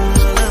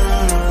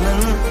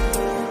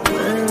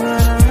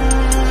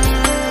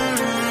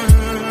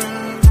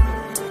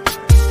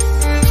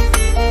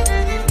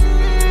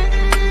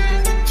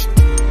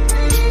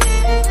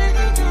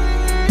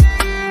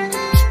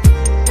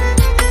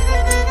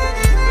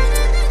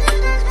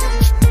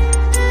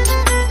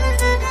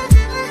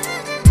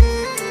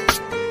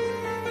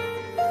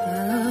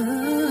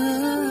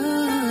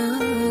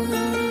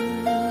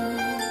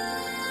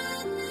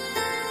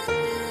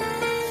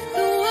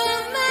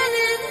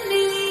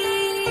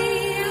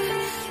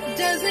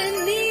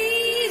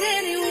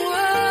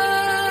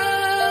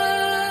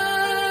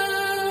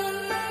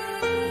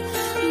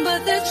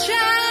 But the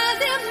child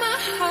in my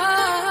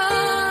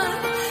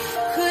heart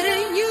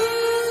couldn't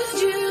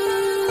use you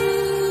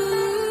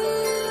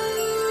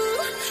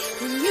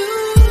when you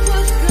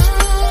was gone.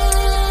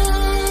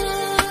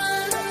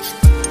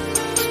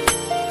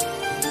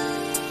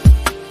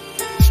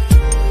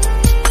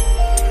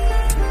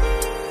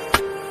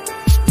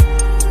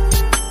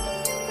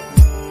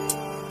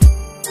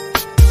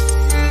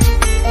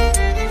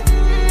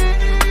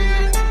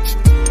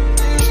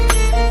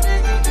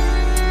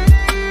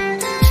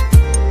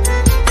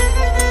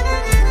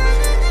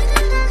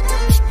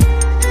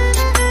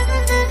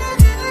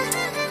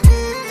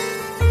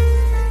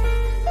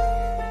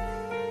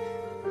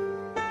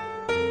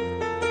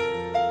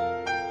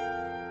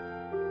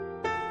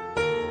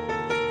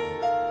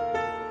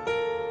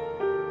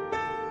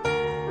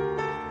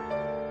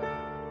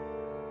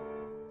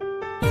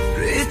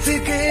 रेत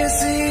के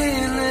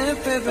सीने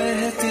पे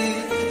बहती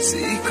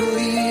सी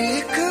कोई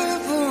एक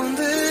बूंद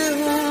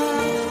हो,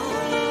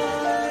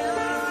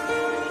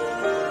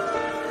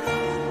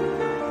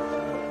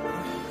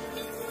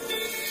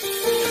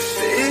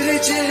 तेरे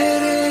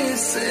चेहरे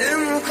से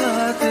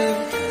मुखातिब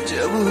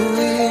जब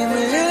हुई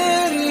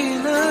मेरी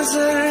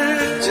नजर,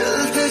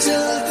 चलते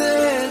चलते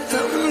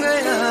थम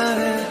गया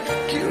है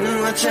क्यों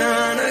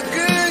अचानक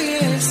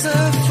ये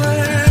सफर,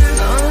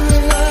 ना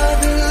मिला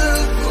दिल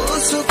को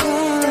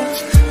सुकून,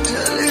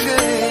 ढल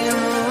गए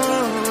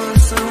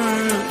मौसम,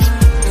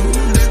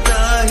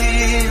 ढूंढता ही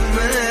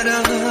मैं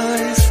रहा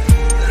इस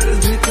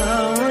दर्द का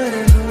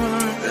मरहम,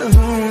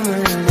 रहूं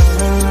मैं,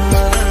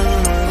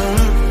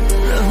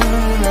 रहूं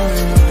मैं,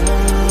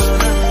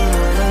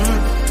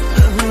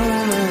 रहूं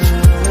मैं।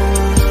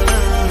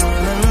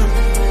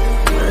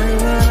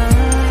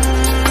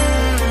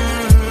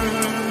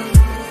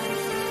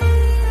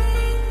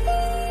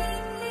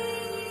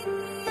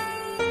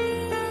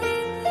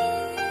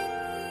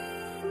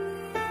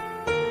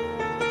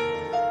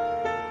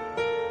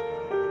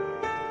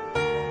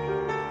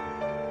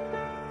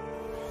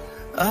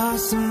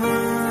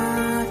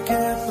 आसमां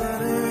के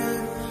परे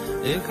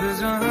एक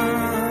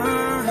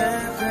जहां है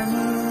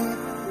कहीं,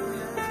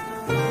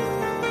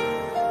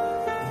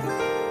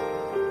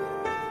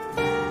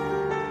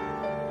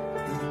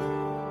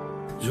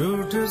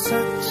 झूठ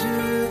सच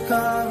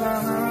का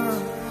वहां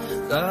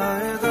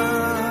कायदा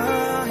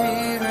ही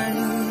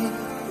नहीं,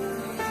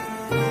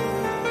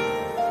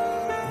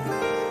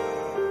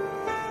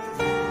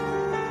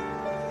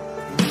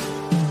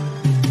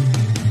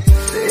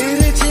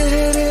 तेरे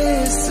चेहरे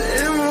से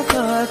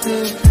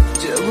मुखातिब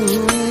जब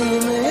हुई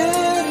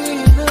मेरी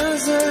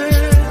नजर,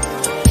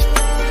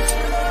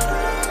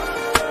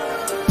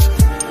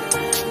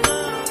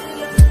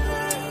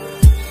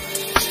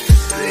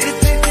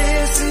 रेत के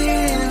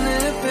सीने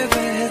पे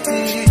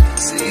बहती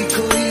सी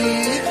कोई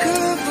एक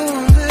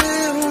बूंद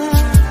हूँ,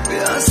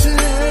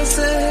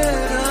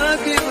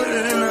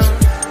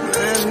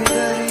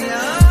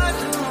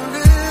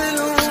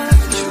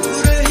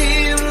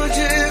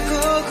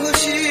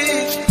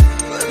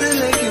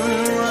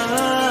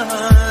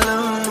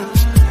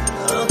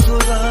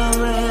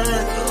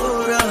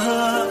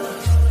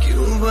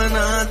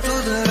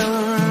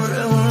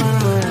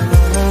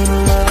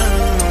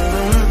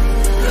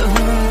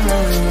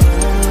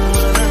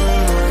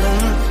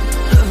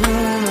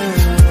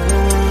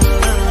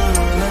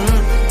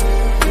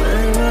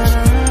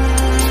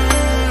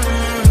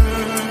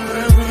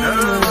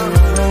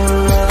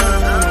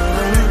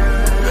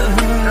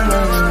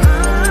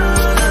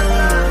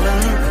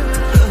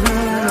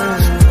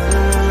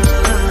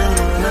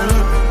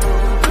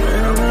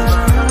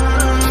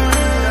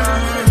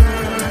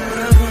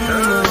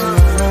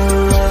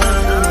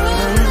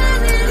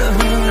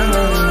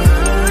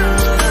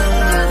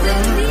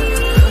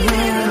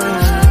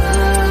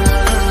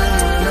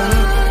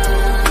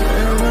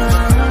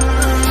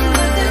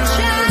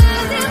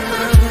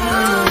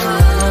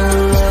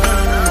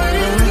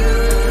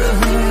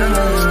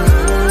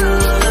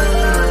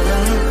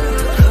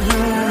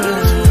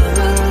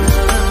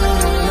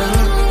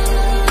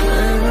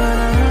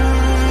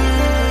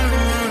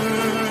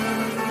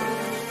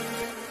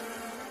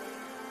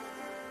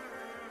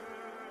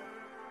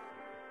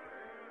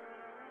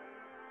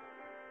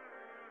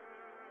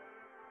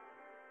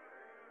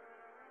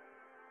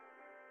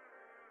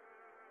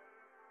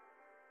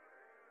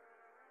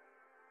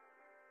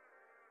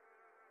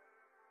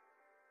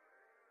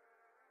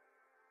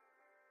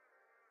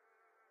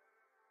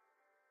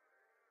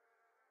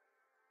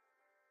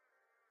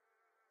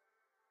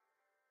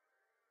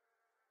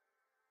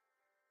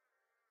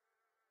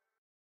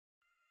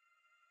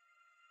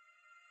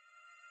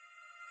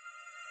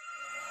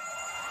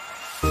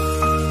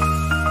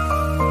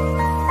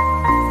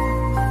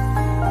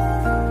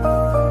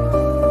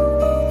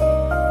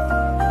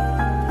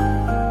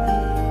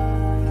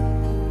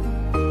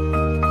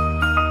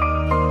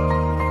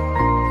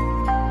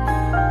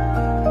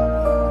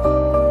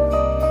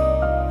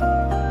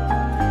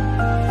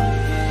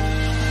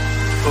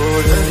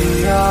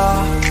 दरिया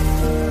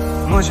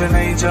मुझे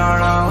नहीं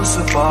जाना उस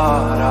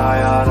पार,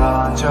 आया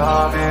रांझा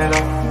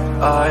मेरा,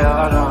 आया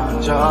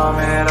रांझा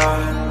मेरा।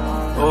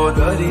 ओ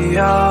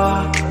दरिया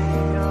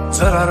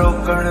जरा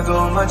रोकण दो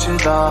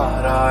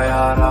मझदार,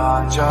 आया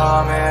रांझा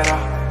मेरा,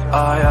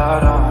 आया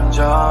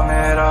रांझा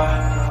मेरा।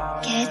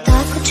 कहता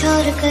कुछ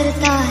और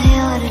करता है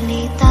और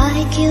लेता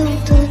है क्यों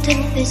तू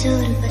दिल पे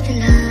जोर,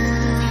 बदला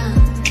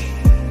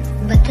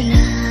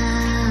बदला।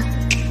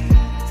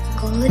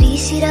 कोरी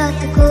सी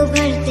रात को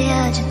भर दे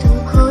आज तू,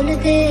 खोल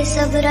दे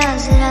सब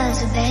राज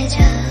राज, बह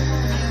जा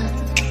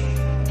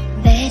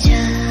बह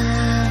जा।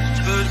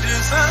 तुझ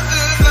संग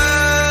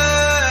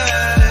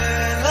मैंने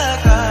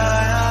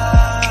लगाया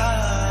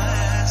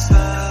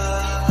ऐसा,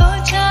 तो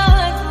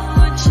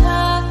जादू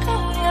छा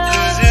गया।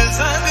 तुझ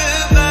संग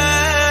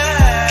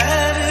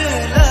मैंने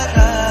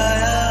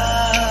लगाया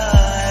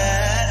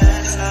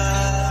ऐसा,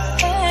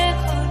 ऐ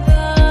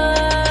खुदा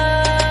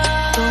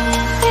तुम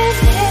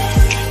मिले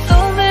तो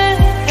मिल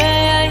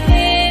गया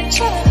ये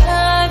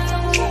जहां,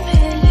 तुम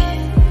मिले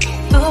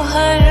तो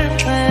हर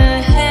पल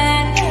है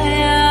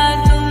नया,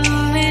 तुम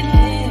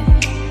मिले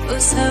तो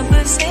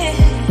सबसे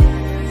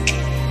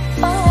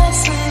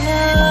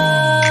फासला।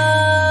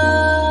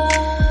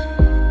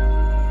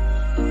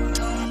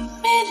 तुम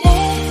मिले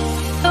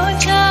तो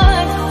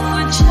जादू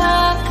छा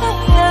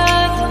गया,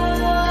 तुम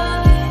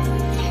मिले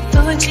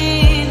तो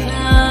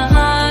जीना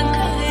आ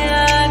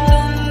गया,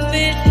 तुम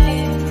मिले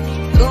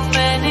तो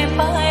मैंने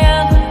पाया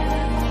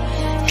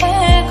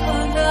है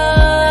खुदा।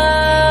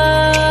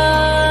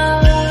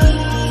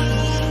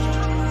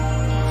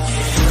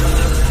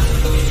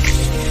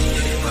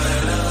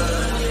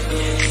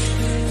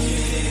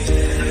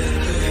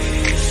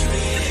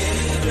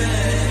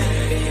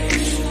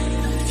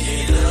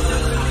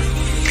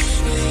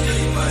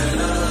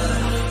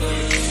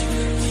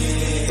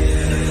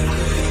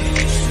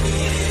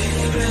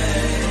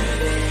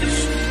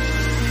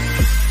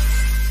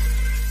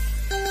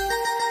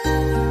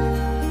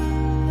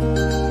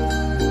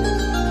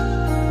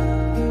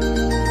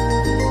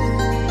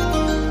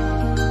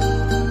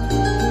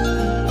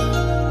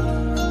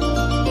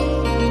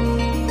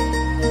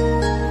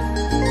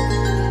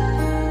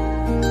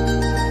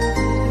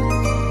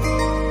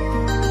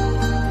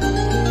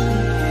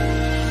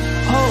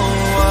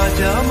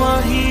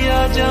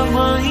 आजा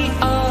माही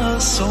आ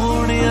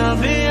सोनिया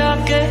वे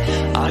आके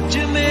अज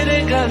मेरे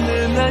गल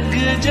लग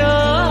जा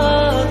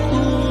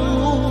तू।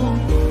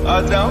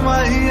 आजा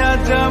माही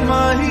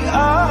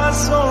आ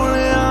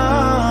सोनिया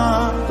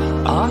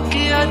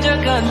आके आजा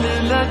गल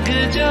लग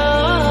जा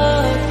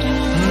तू।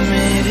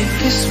 मेरी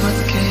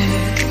किस्मत के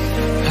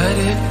हर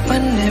एक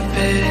पन्ने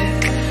पे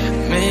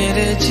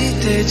मेरे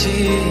जीते जी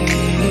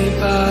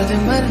बाद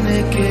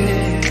मरने के,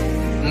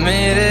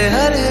 मेरे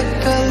हर एक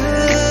कल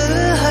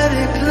हर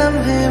एक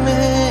लम्हे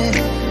में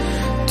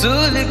तू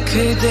लिख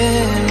दे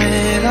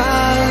मेरा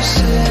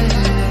शेर।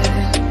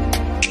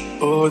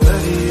 ओ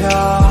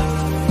दरिया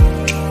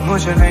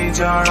मुझे नहीं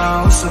जाना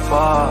उस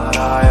पार,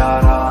 आया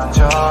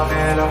रांझा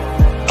मेरा,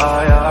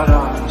 आया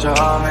रांझा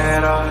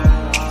मेरा।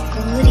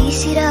 कोरी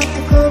सी रात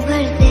को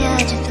भर दे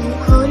आज तू,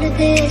 खोल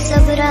दे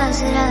सब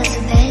राज राज,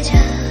 बह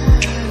जा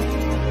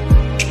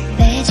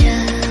बह जा।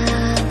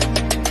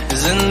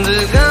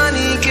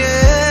 जिंदगानी के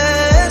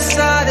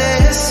सारे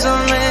हिस्सों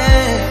में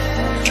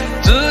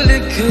तू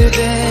लिख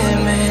दे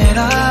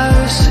मेरा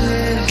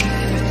शेर।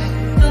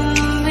 तुम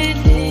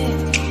मिले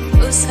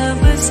तो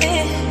सबसे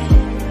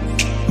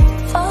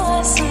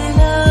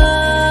फासला।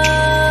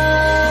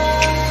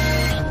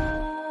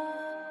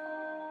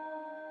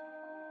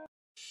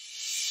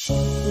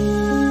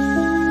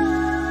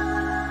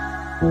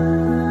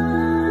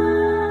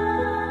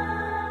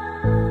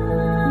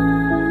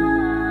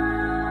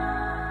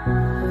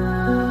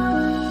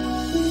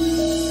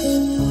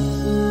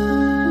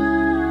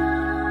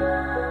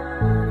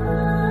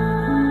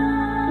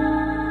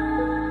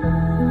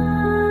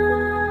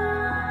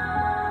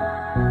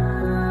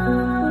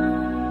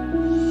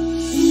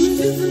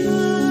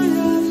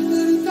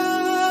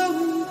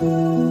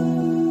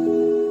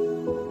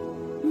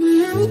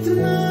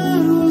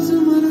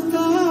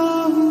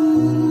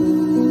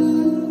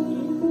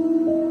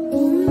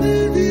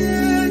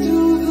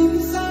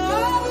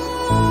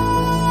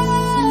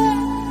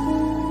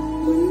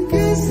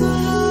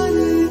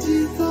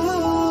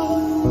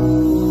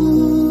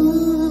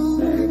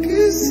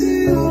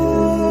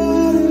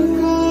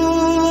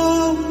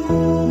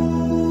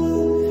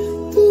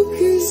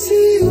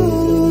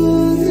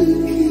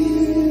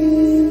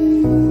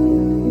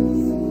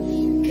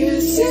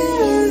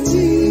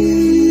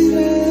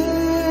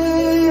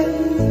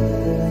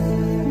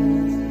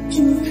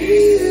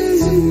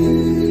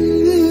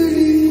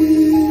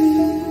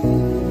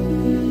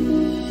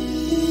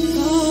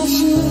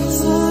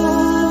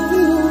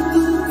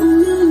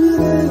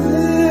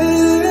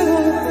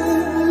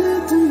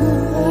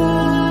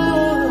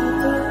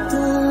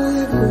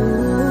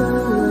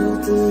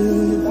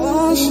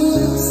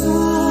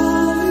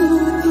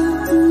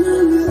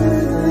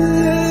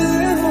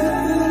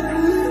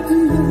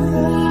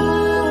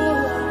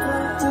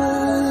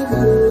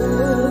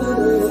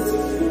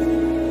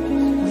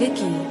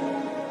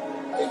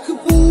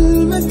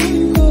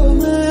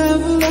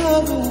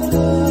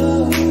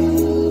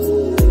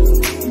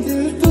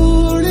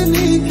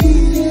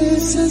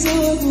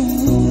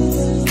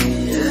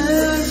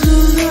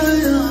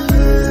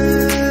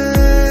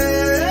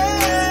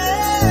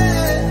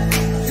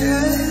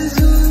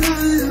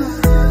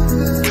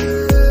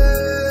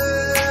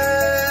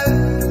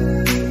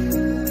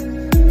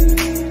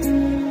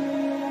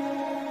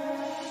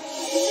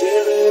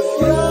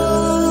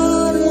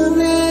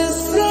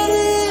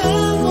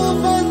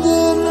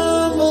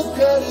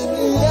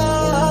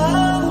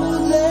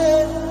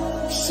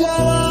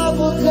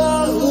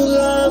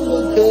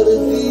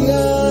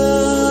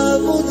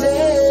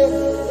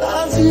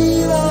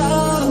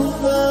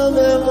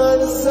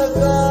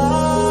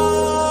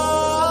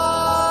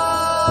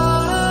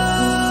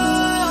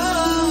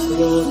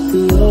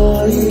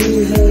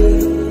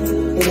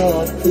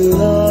 रात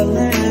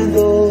आने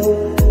दो,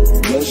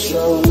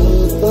 नशा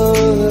होता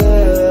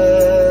है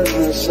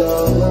नशा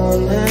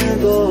होने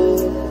दो,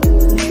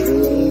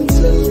 दिल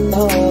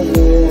चलता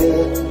है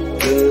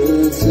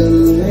दिल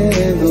चलने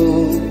दो,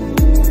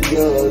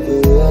 याद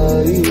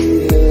आई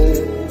है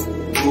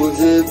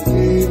मुझे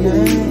पीने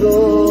दो।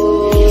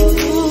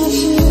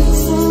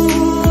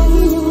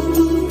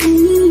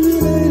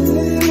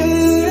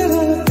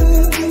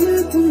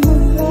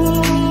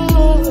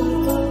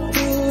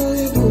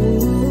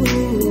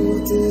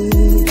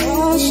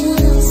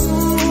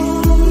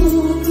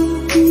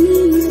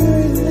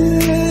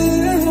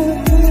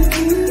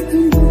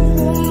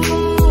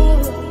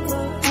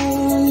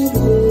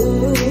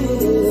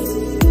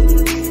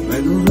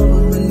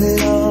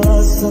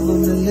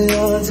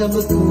 जब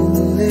तू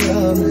मिलिया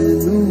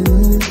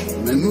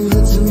मैनू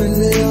रज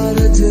मिलिया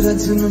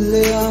रज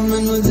मिलिया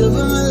मैनू जब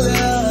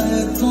मिलिया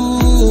है तू,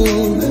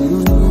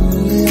 मैनू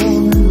मिलिया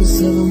मैनू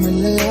सब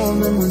मिलिया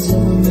मैनू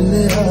जब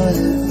मिलिया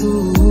है तू,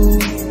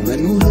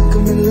 मैनू हक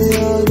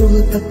मिलिया रूह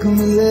तक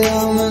मिलिया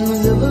मैनू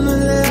जब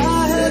मिलिया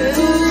है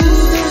तू।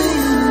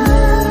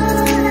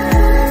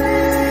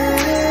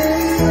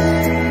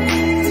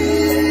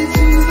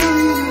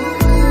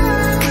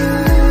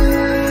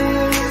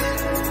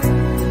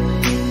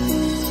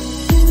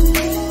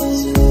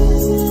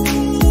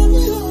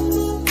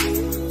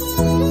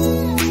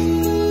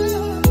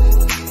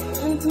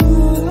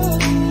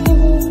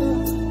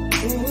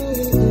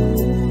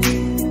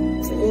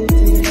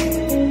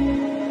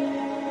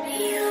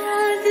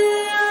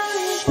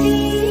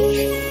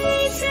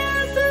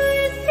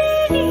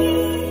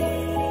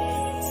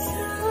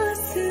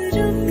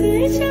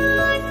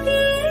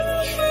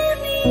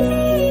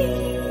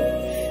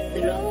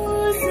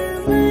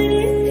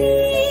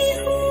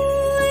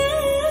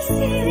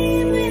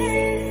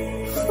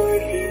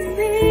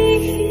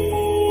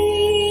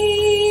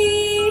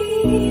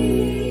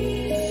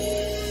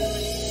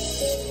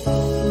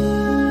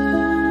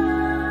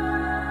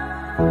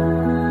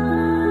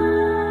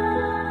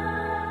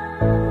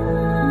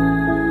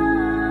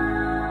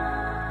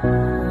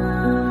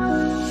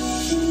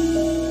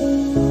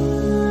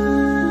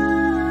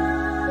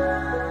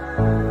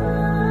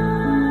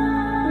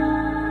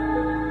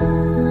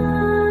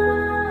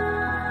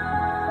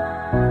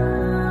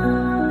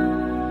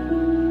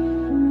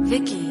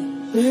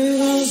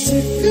 तेरा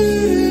जिक्र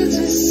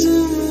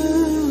जिस्म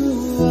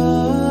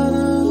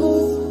आना हो,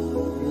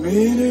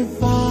 मेरे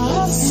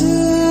पास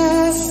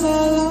ऐसा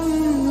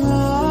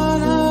लम्हा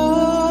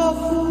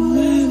हो,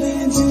 मैंने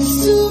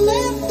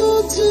जिसमें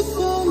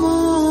तुझको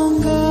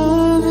मांगा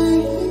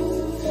नहीं,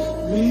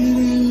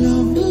 मेरे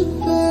लब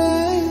पे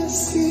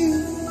ऐसी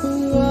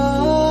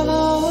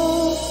आना हो,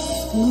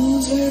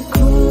 मुझे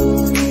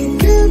खोने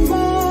के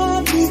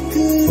बाद एक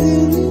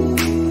दिन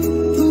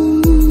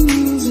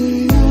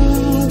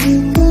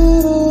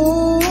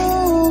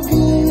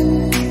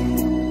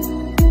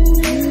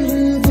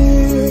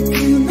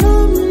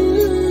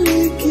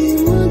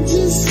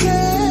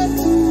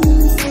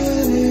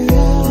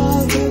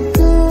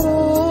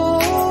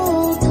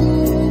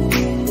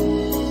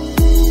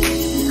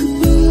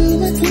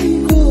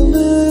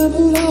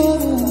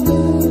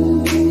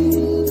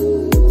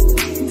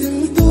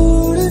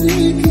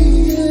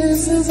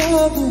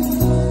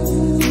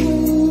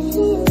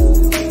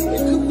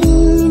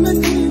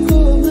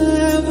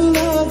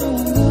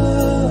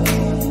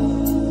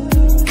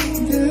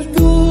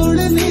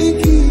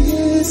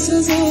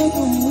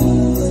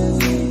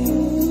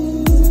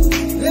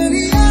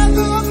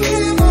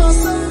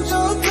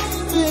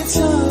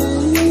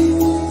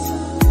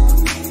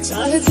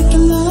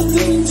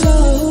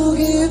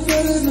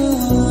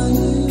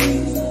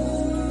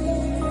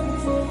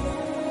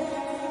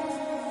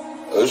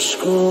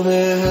अश्कों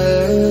में है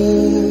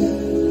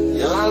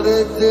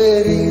यादें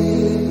तेरी,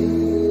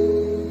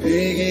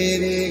 भीगी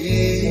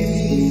भीगी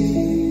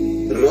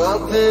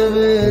रातें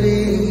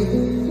मेरी,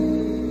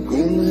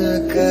 गुम है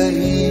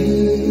कहीं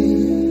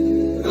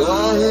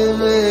राहें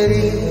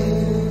मेरी,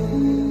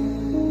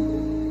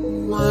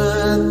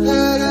 मैं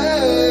तेरे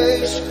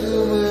इश्क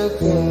में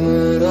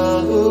गुमराह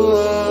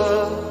हुआ,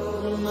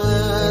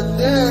 मैं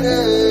तेरे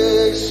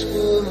इश्क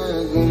में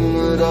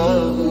गुमराह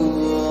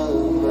हुआ,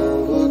 मैं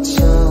वो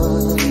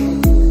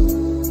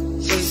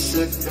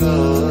जिसका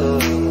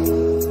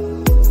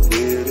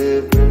तेरे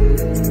बिन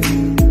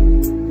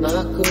ना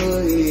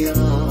कोई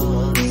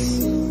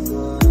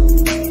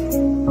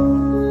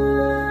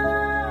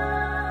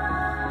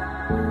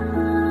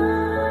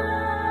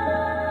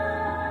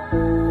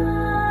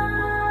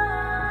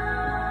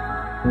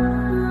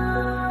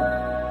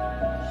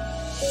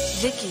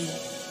विकी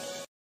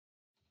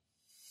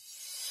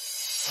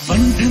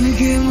बंधन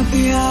के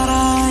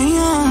मुटियारा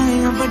आया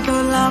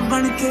बटोला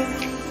बनके,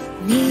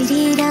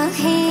 मेरी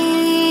राहें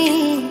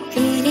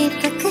तेरे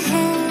तक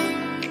है,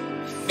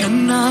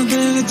 कन्ना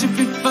दे विच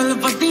पिपल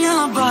पतियां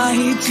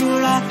बाही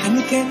चूड़ा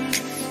खनके,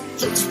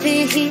 तुझ पे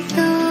ही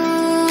तो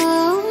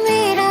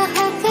मेरा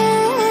हक है।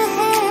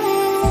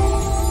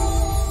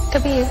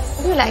 Kabir,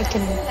 what do you like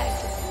in me?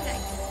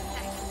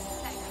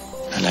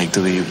 I like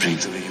the way you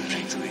breathe, the way you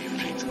breathe, the way you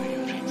breathe, the way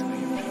you breathe.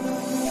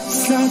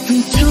 साथ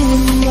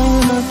छोड़ूंगा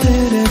ना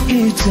तेरे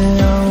पीछे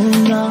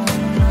आऊंगा,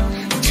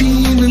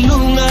 छीन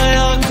लूंगा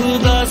या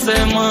खुदा से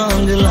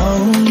मांग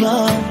लाऊंगा,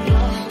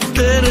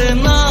 तेरे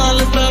नाल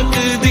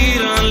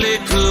तकदीरां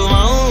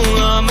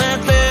लिखवाऊंगा, मैं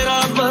तेरा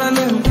बन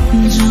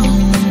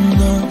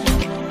जाऊंगा,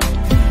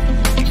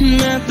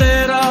 मैं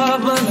तेरा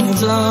बन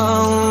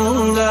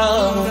जाऊंगा।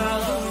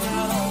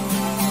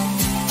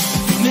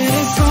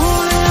 मेरे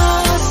सोनिया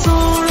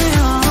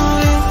सोनिया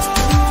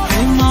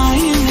वे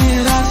माही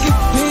मेरा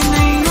किथे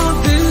नहीं हो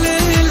दिल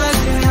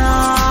लगना,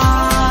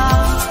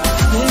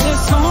 मेरे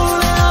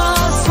सोनिया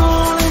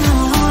सोनिया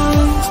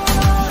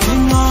वे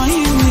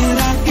माही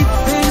मेरा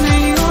किथे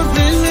नहीं हो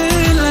दिल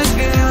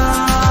लगना।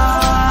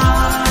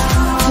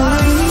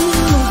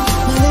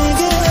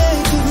 मिलेंगे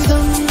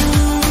एकदम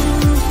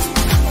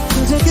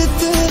तुझे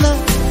कितना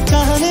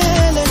चाहने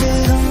लगे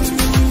हम,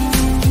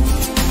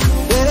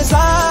 तेरे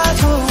साथ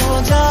हो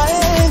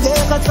जाएंगे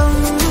खत्म,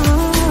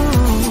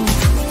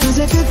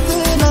 तुझे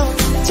कितना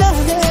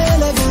चाहने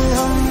लगे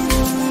हम।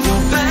 जो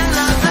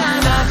पहला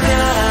पहला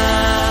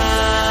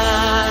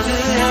प्यार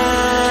है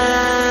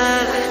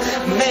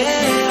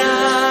मेरा,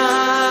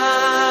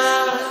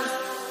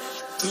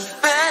 तू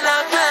पहला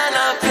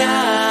पहला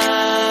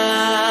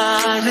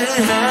प्यार है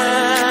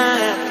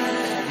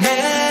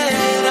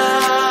मेरा।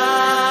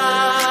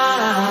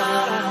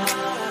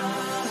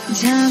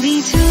 जावी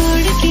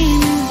छोड़ के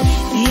ना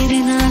तेरे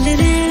नाल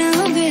रहना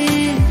वे,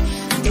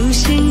 तू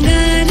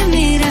श्रृंगार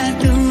मेरा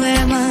तू है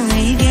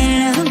माई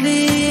गहना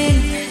वे,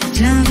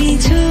 जावी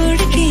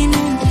छोड़ के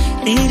ना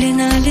तेरे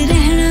नाल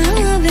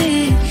रहना वे,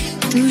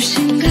 तू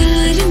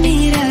श्रृंगार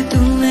मेरा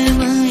तू है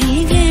माई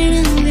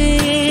गहना वे।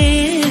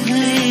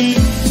 हाय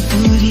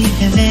पूरी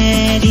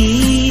हवेरी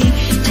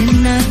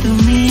जिन्ना तू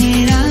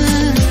मेरा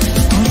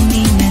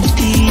उन्नी मैं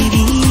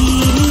तेरी,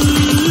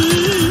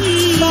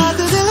 बात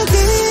दिल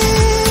की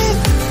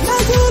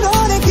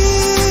नजरों की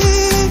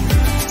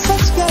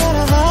सच कह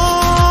रहा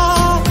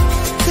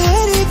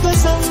तेरी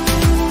कसम,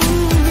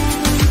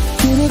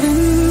 तेरे बिन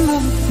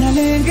न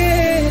लेंगे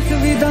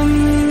कभी दम,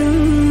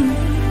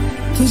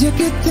 तुझे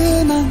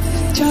कितना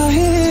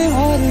चाहे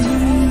और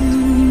हम,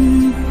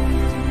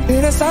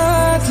 तेरे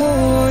साथ हो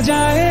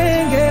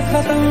जाएंगे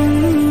खत्म,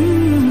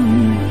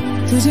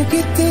 तुझे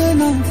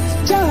कितना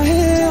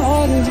चाहे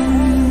और हम।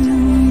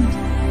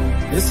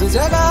 इस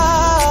जगह आ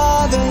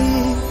गई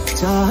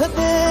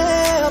चाहते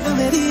अब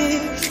मेरी,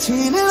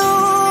 छीन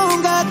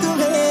लूंगा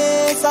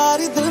तुम्हें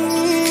सारी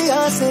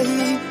दुनिया से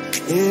ही,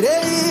 तेरे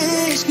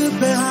इश्क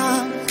पे हाँ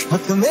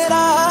हक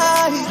मेरा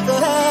ही तो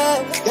है,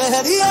 कह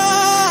दिया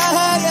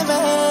है ये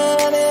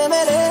मैंने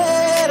मेरे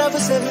रब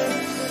से,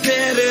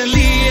 तेरे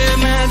लिए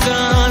मैं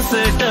कहाँ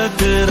से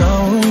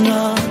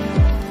टकराऊंगा,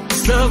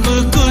 सब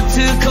कुछ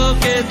खो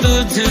के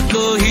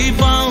तुझको ही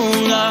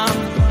पाऊंगा,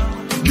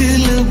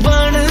 दिल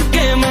बन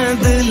के मैं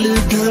दिल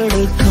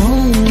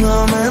धड़काऊंगा,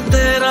 मैं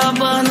तेरा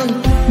बन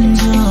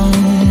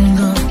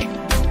जाऊंगा,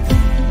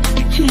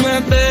 मैं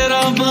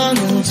तेरा बन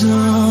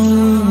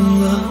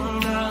जाऊंगा।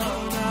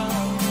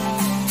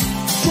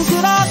 जिस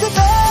रात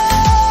पे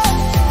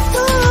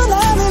तू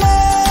ना मिले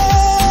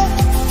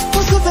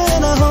उस पे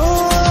न हो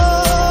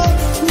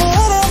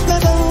मेरे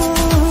कदम,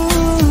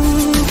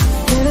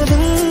 तेरे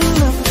दिल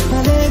न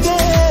लेंगे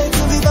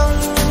कभी दम,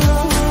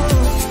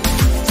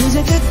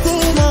 तुझे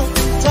कितना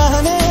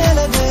चाहने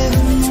लगे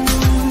हम,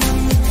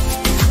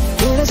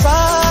 तेरे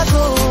साथ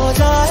हो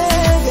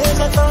जाएंगे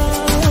खत्म,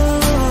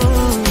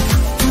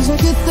 तुझे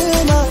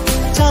कितना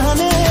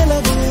चाहने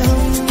लगे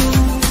हम,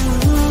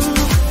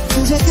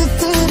 तुझे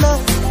कितना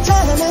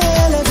चाहने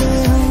लगे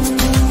हम।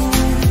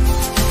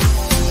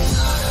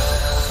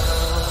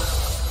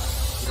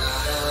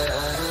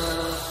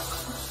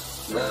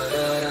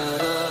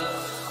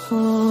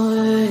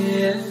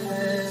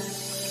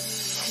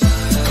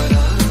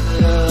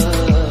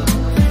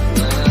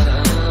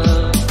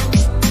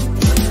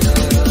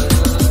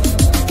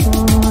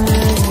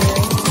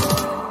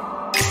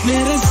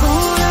 मेरे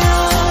सोनिया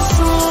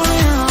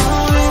सोनिया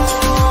वे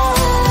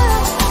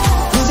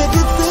तुझे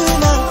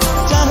कितना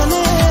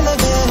चाहने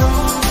लगे हम,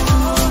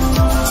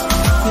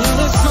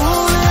 मेरे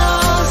सोनिया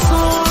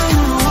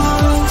सोनिया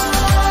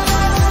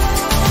वे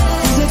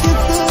तुझे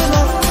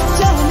कितना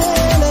चाहने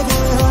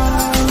लगे हम।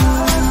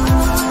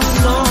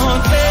 सो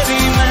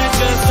तेरी मैं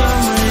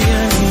कसम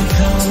यही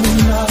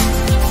खाऊंगा,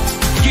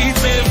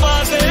 कीते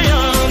वादे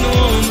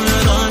यानों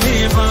मेरा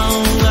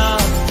निभाऊंगा,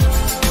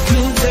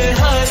 तुझे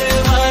हर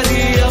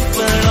बारी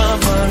अपना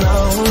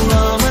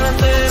बनाऊंगा, मैं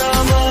तेरा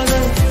बन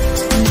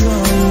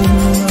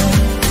जाऊंगा,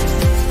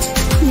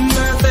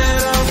 मैं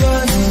तेरा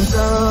बन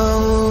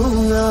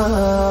जाऊंगा।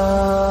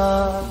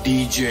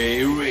 DJ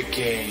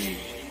Ricky।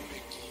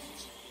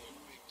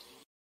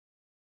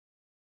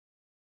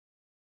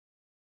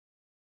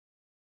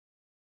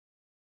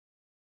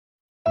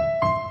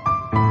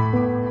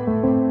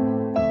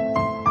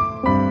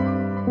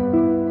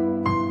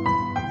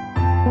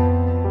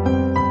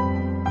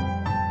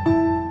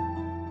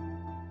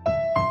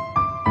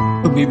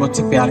 तुम भी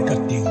मुझसे प्यार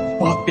करती हो,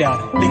 बहुत प्यार,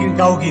 लेकिन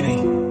गाओगी नहीं,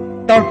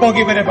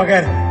 तड़पोगी मेरे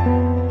बगैर,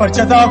 पर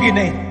जताओगी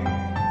नहीं,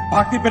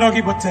 भागती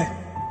फिरोगी मुझसे।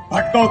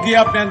 भटको की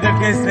अपने अंदर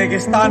के इस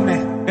रेगिस्तान में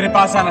मेरे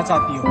पास आना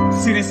चाहती हो,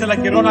 सीने से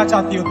लग के रोना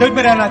चाहती हो, दिल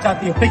में रहना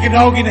चाहती हो, लेकिन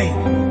रहोगी नहीं।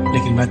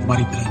 लेकिन मैं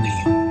तुम्हारी तरह नहीं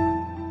हूं,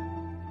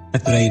 मैं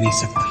तो रह ही नहीं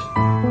सकता।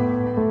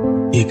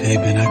 ये कहे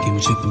बिना कि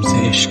मुझे तुमसे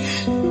इश्क है,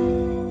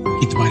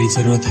 कि तुम्हारी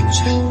जरूरत है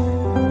मुझे,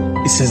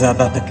 इससे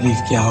ज्यादा तकलीफ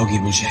क्या होगी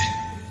मुझे।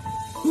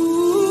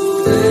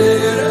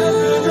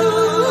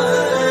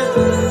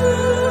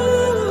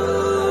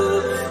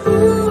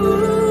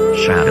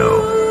 Shadow.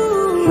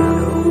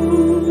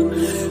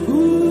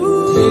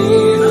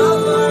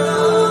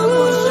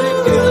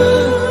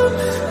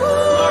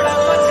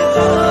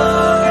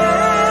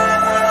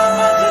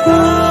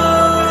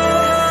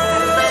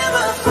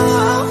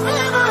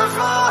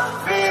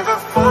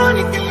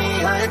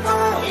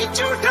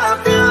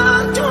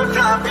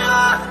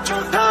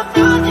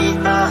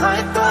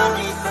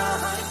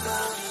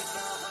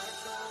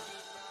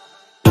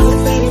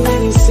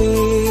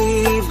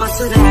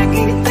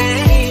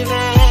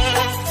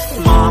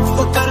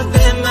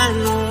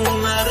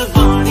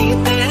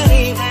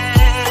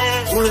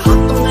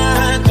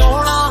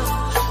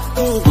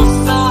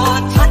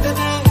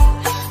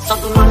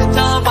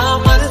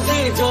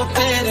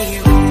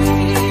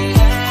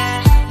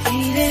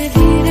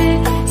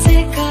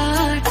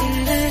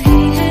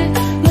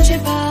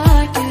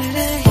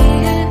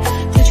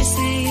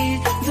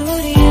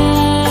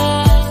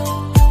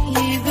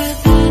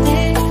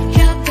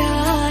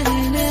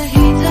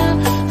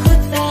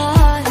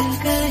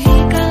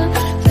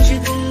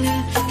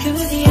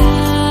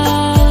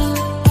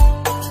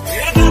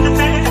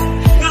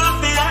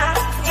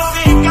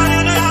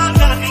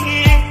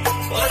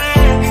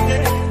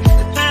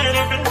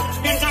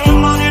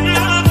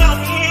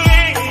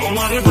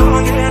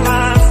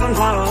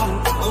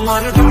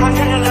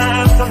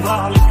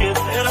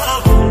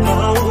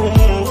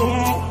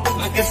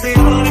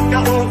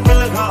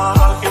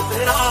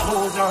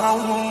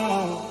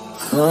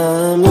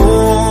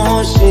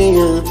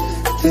 खामोशियां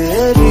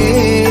तेरी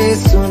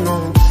सुनो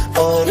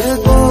और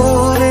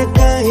दूर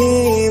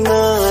कहीं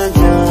ना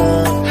जा,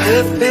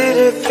 फिर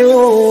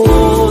क्यों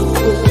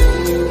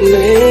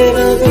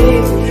मेरा भी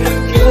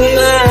क्यों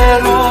मैं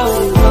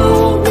रोता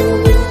हूँ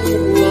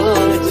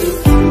आज,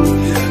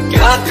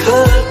 क्या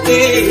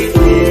खाती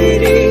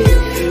तेरी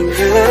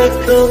है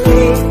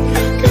कभी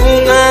क्यों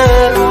मैं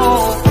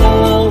रोता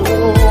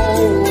हूँ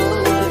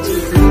आज।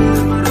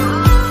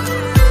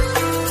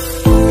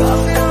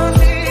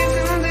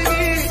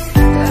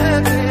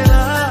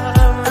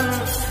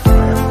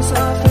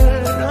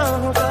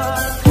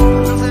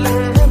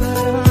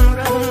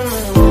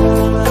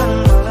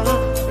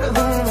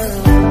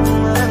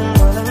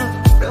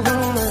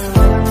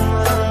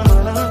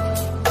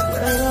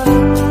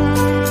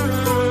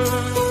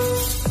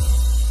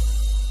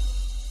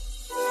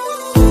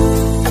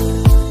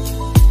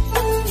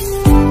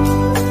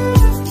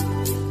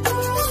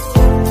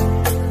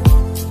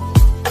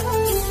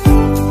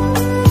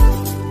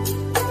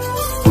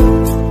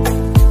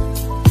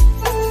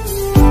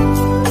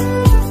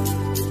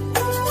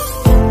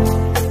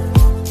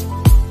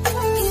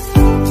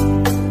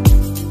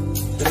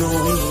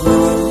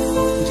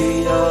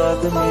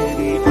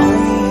 मेरी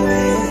आई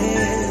वे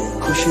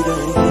खुश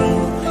रही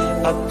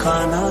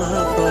अखाना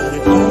पर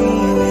आई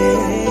वे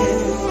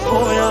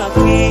होया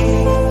कि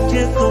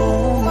जे तू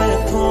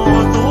मैथों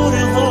दूर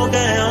हो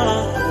गया,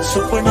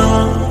 सुपना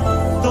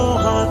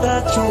तोहादा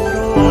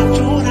चूरो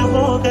चूर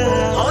हो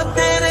गया। हाँ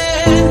तेरे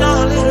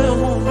नाल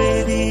रहूं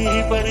मेरी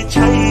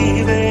परछाई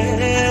वे।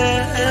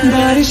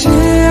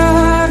 बारिशें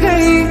आ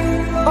गई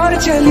और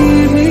चली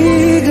भी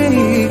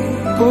गई,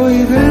 कोई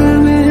दिल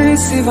में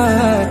सिवा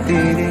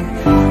तेरे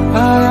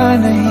आया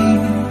नहीं।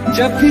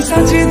 जब भी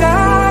सजदा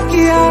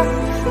किया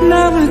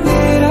नाम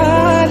तेरा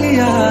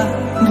लिया,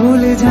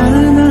 भूल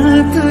जाना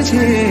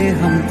तुझे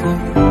हमको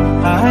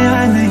आया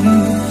नहीं।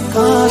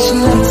 काश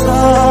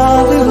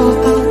इंसाफ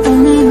होता तुम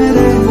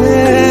मेरे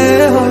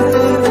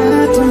होते,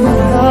 मैं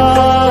तुम्हारा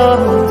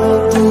होता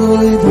तू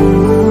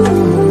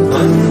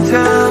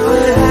अंजाम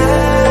है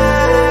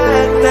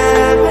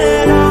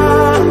मेरा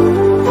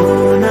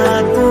होना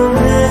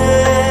तुम्हें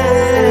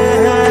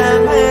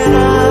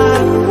मेरा,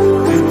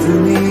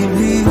 कितनी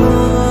भी हो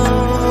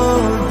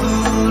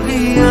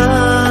दूरियां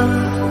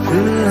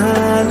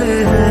फिलहाल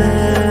है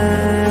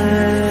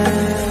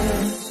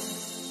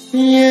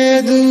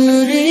ये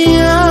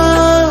दूरियां,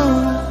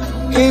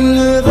 इन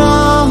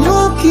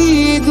राहों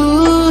की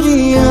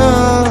दूरियां,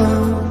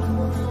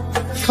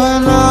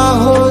 फना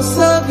हो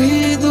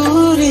सभी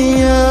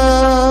दूरियां।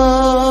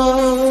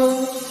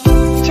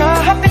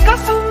 चाहत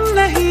कसम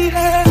नहीं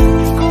है,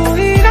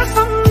 कोई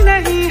रस्म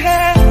नहीं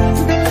है,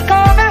 दिल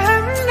का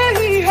वहम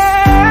नहीं है,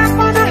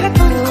 पनाह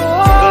तुमको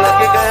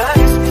लग गया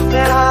इश्क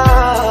तेरा,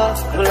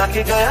 लग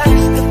गया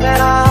इश्क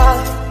तेरा,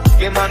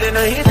 ये मन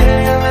नहीं दे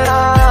मेरा,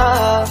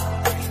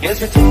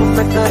 कैसे चुप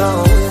मैं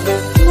कराऊंगा।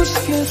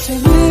 मुश्किल से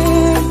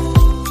मैं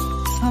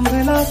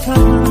संभला था,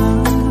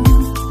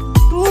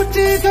 टूट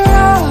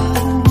गया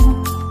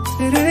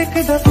फिर एक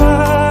दफा,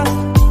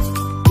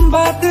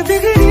 बात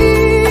बिगड़ी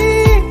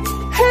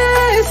है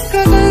इस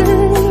कदर,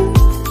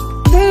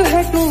 दिल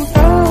है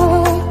टूटा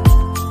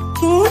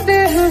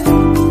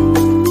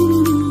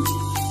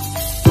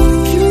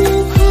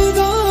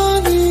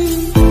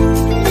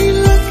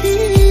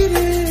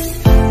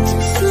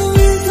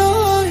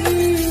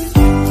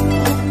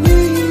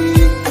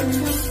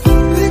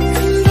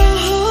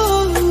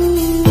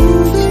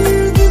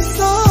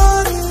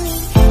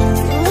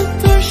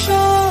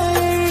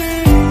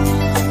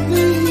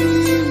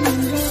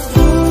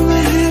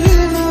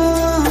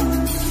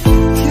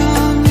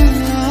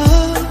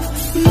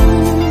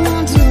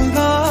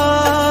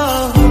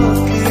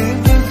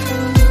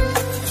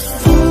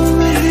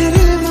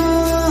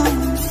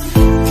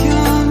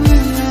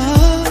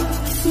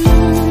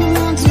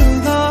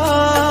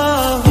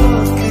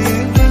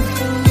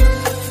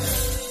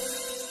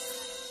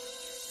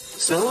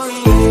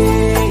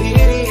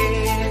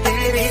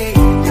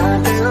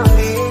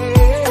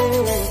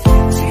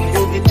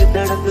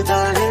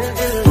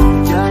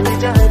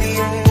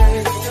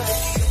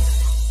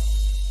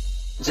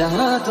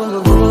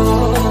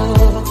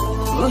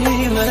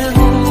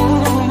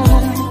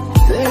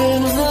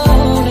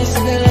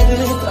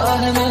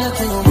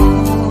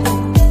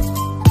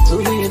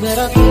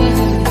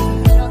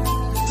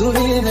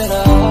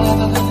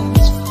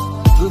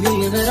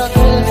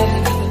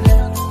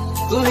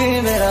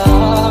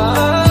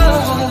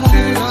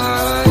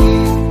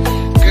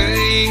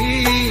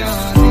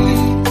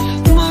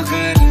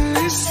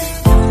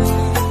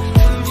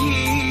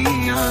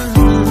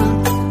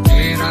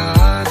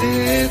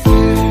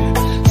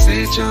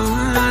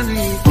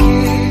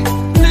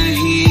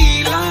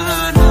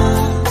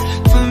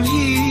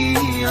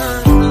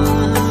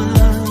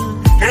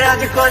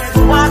अज कोई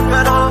दुआ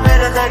करो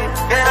मेरे लिए,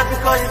 के अज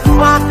कोई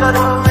दुआ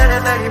करो मेरे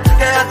लिए,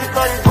 के अज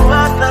कोई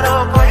दुआ करो,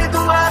 कोई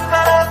दुआ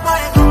करो,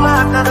 कोई दुआ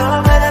करो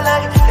मेरे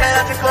लिए, के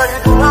अज कोई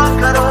दुआ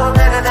करो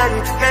मेरे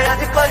लिए, के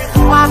अज कोई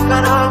दुआ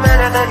करो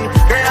मेरे लिए,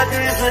 के अज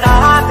इस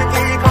रात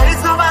की कोई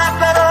सुबह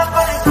करो,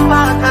 कोई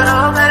सुबह करो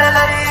मेरे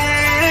लिए।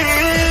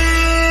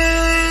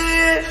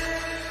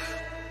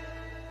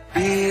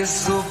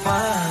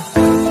 बेजुबान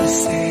कब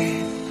से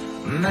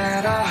मैं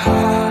रहा,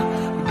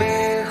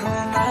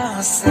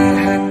 बेगुनाह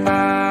सहता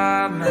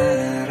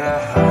मैं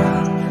रहा,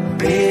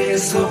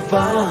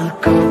 बेजुबान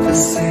कब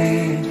से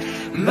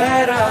मैं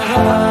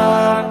रहा,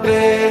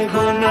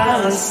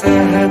 बेगुनाह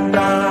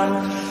सहता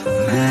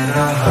मैं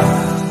रहा।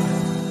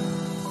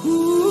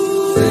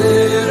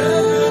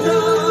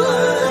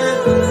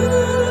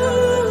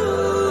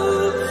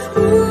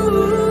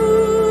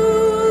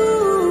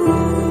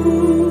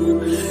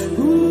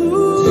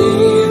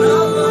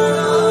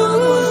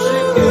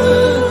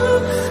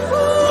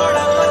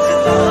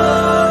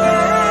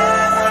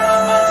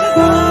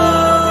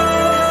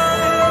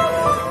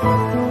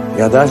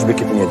 याददाश्त भी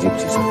कितनी अजीब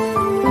चीज है।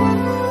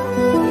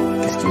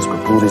 किसी चीज को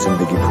पूरी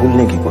जिंदगी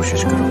भूलने की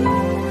कोशिश करो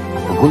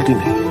वो भूलती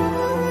नहीं,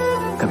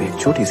 कभी एक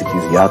छोटी सी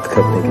चीज याद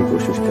करने की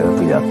कोशिश करो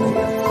तो याद नहीं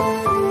आती।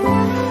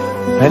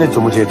 पहले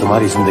तो मुझे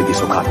तुम्हारी जिंदगी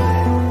सुखाते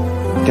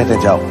हैं, कहते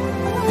जाओ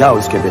जाओ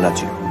इसके बिना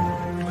जियो,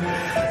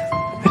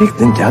 फिर एक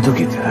दिन जादू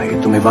की तरह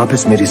ये तुम्हें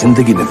वापस मेरी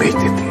जिंदगी में भेज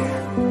देते हैं,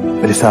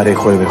 मेरे सारे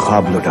खोए हुए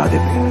ख्वाब लौटा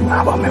देते हैं,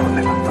 हवा में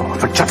उड़ने लगता हूँ,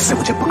 फिर झट से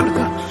मुझे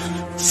पकड़कर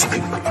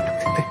जमीन पर पटक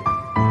देते।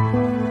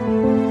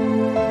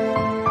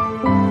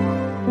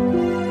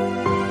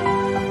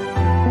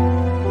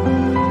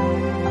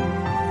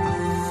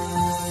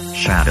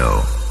 Shadow,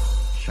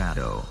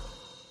 shadow,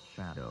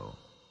 shadow,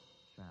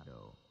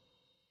 shadow,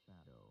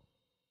 shadow.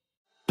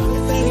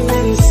 तेरी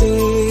मेरी सी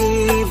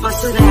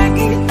बस रह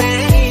गई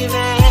तेरी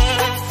वे,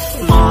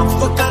 माफ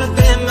कर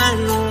दे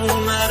मैनू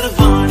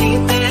मेहरबानी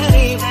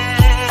तेरी वे,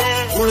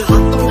 हुण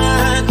हथ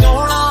मैं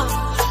जोड़ा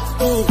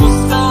तू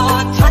गुस्सा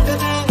छड्ड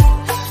दे,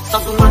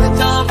 सब मन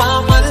जावा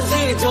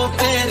मर्जी जो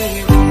तेरी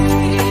वे।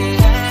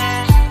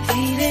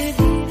 धीरे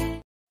धीरे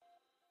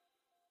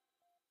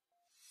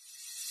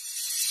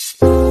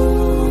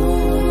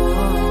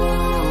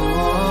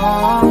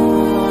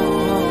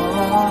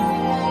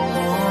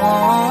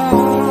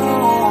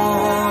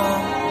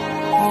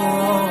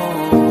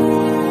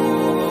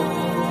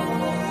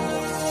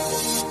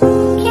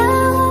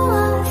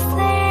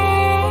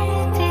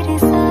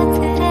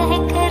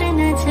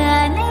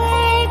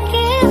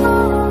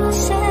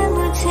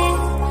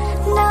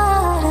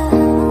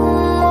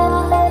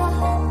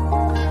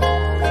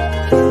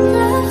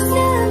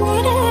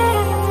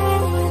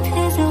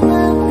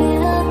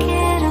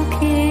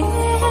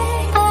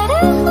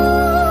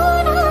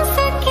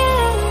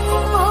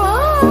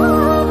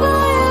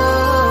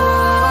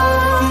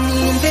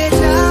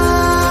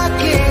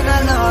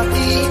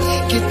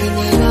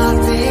कितनी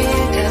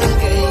रातें जल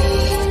गई,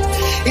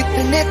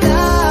 इतने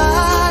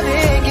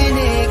तारे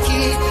गिने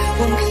की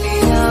उम्मीद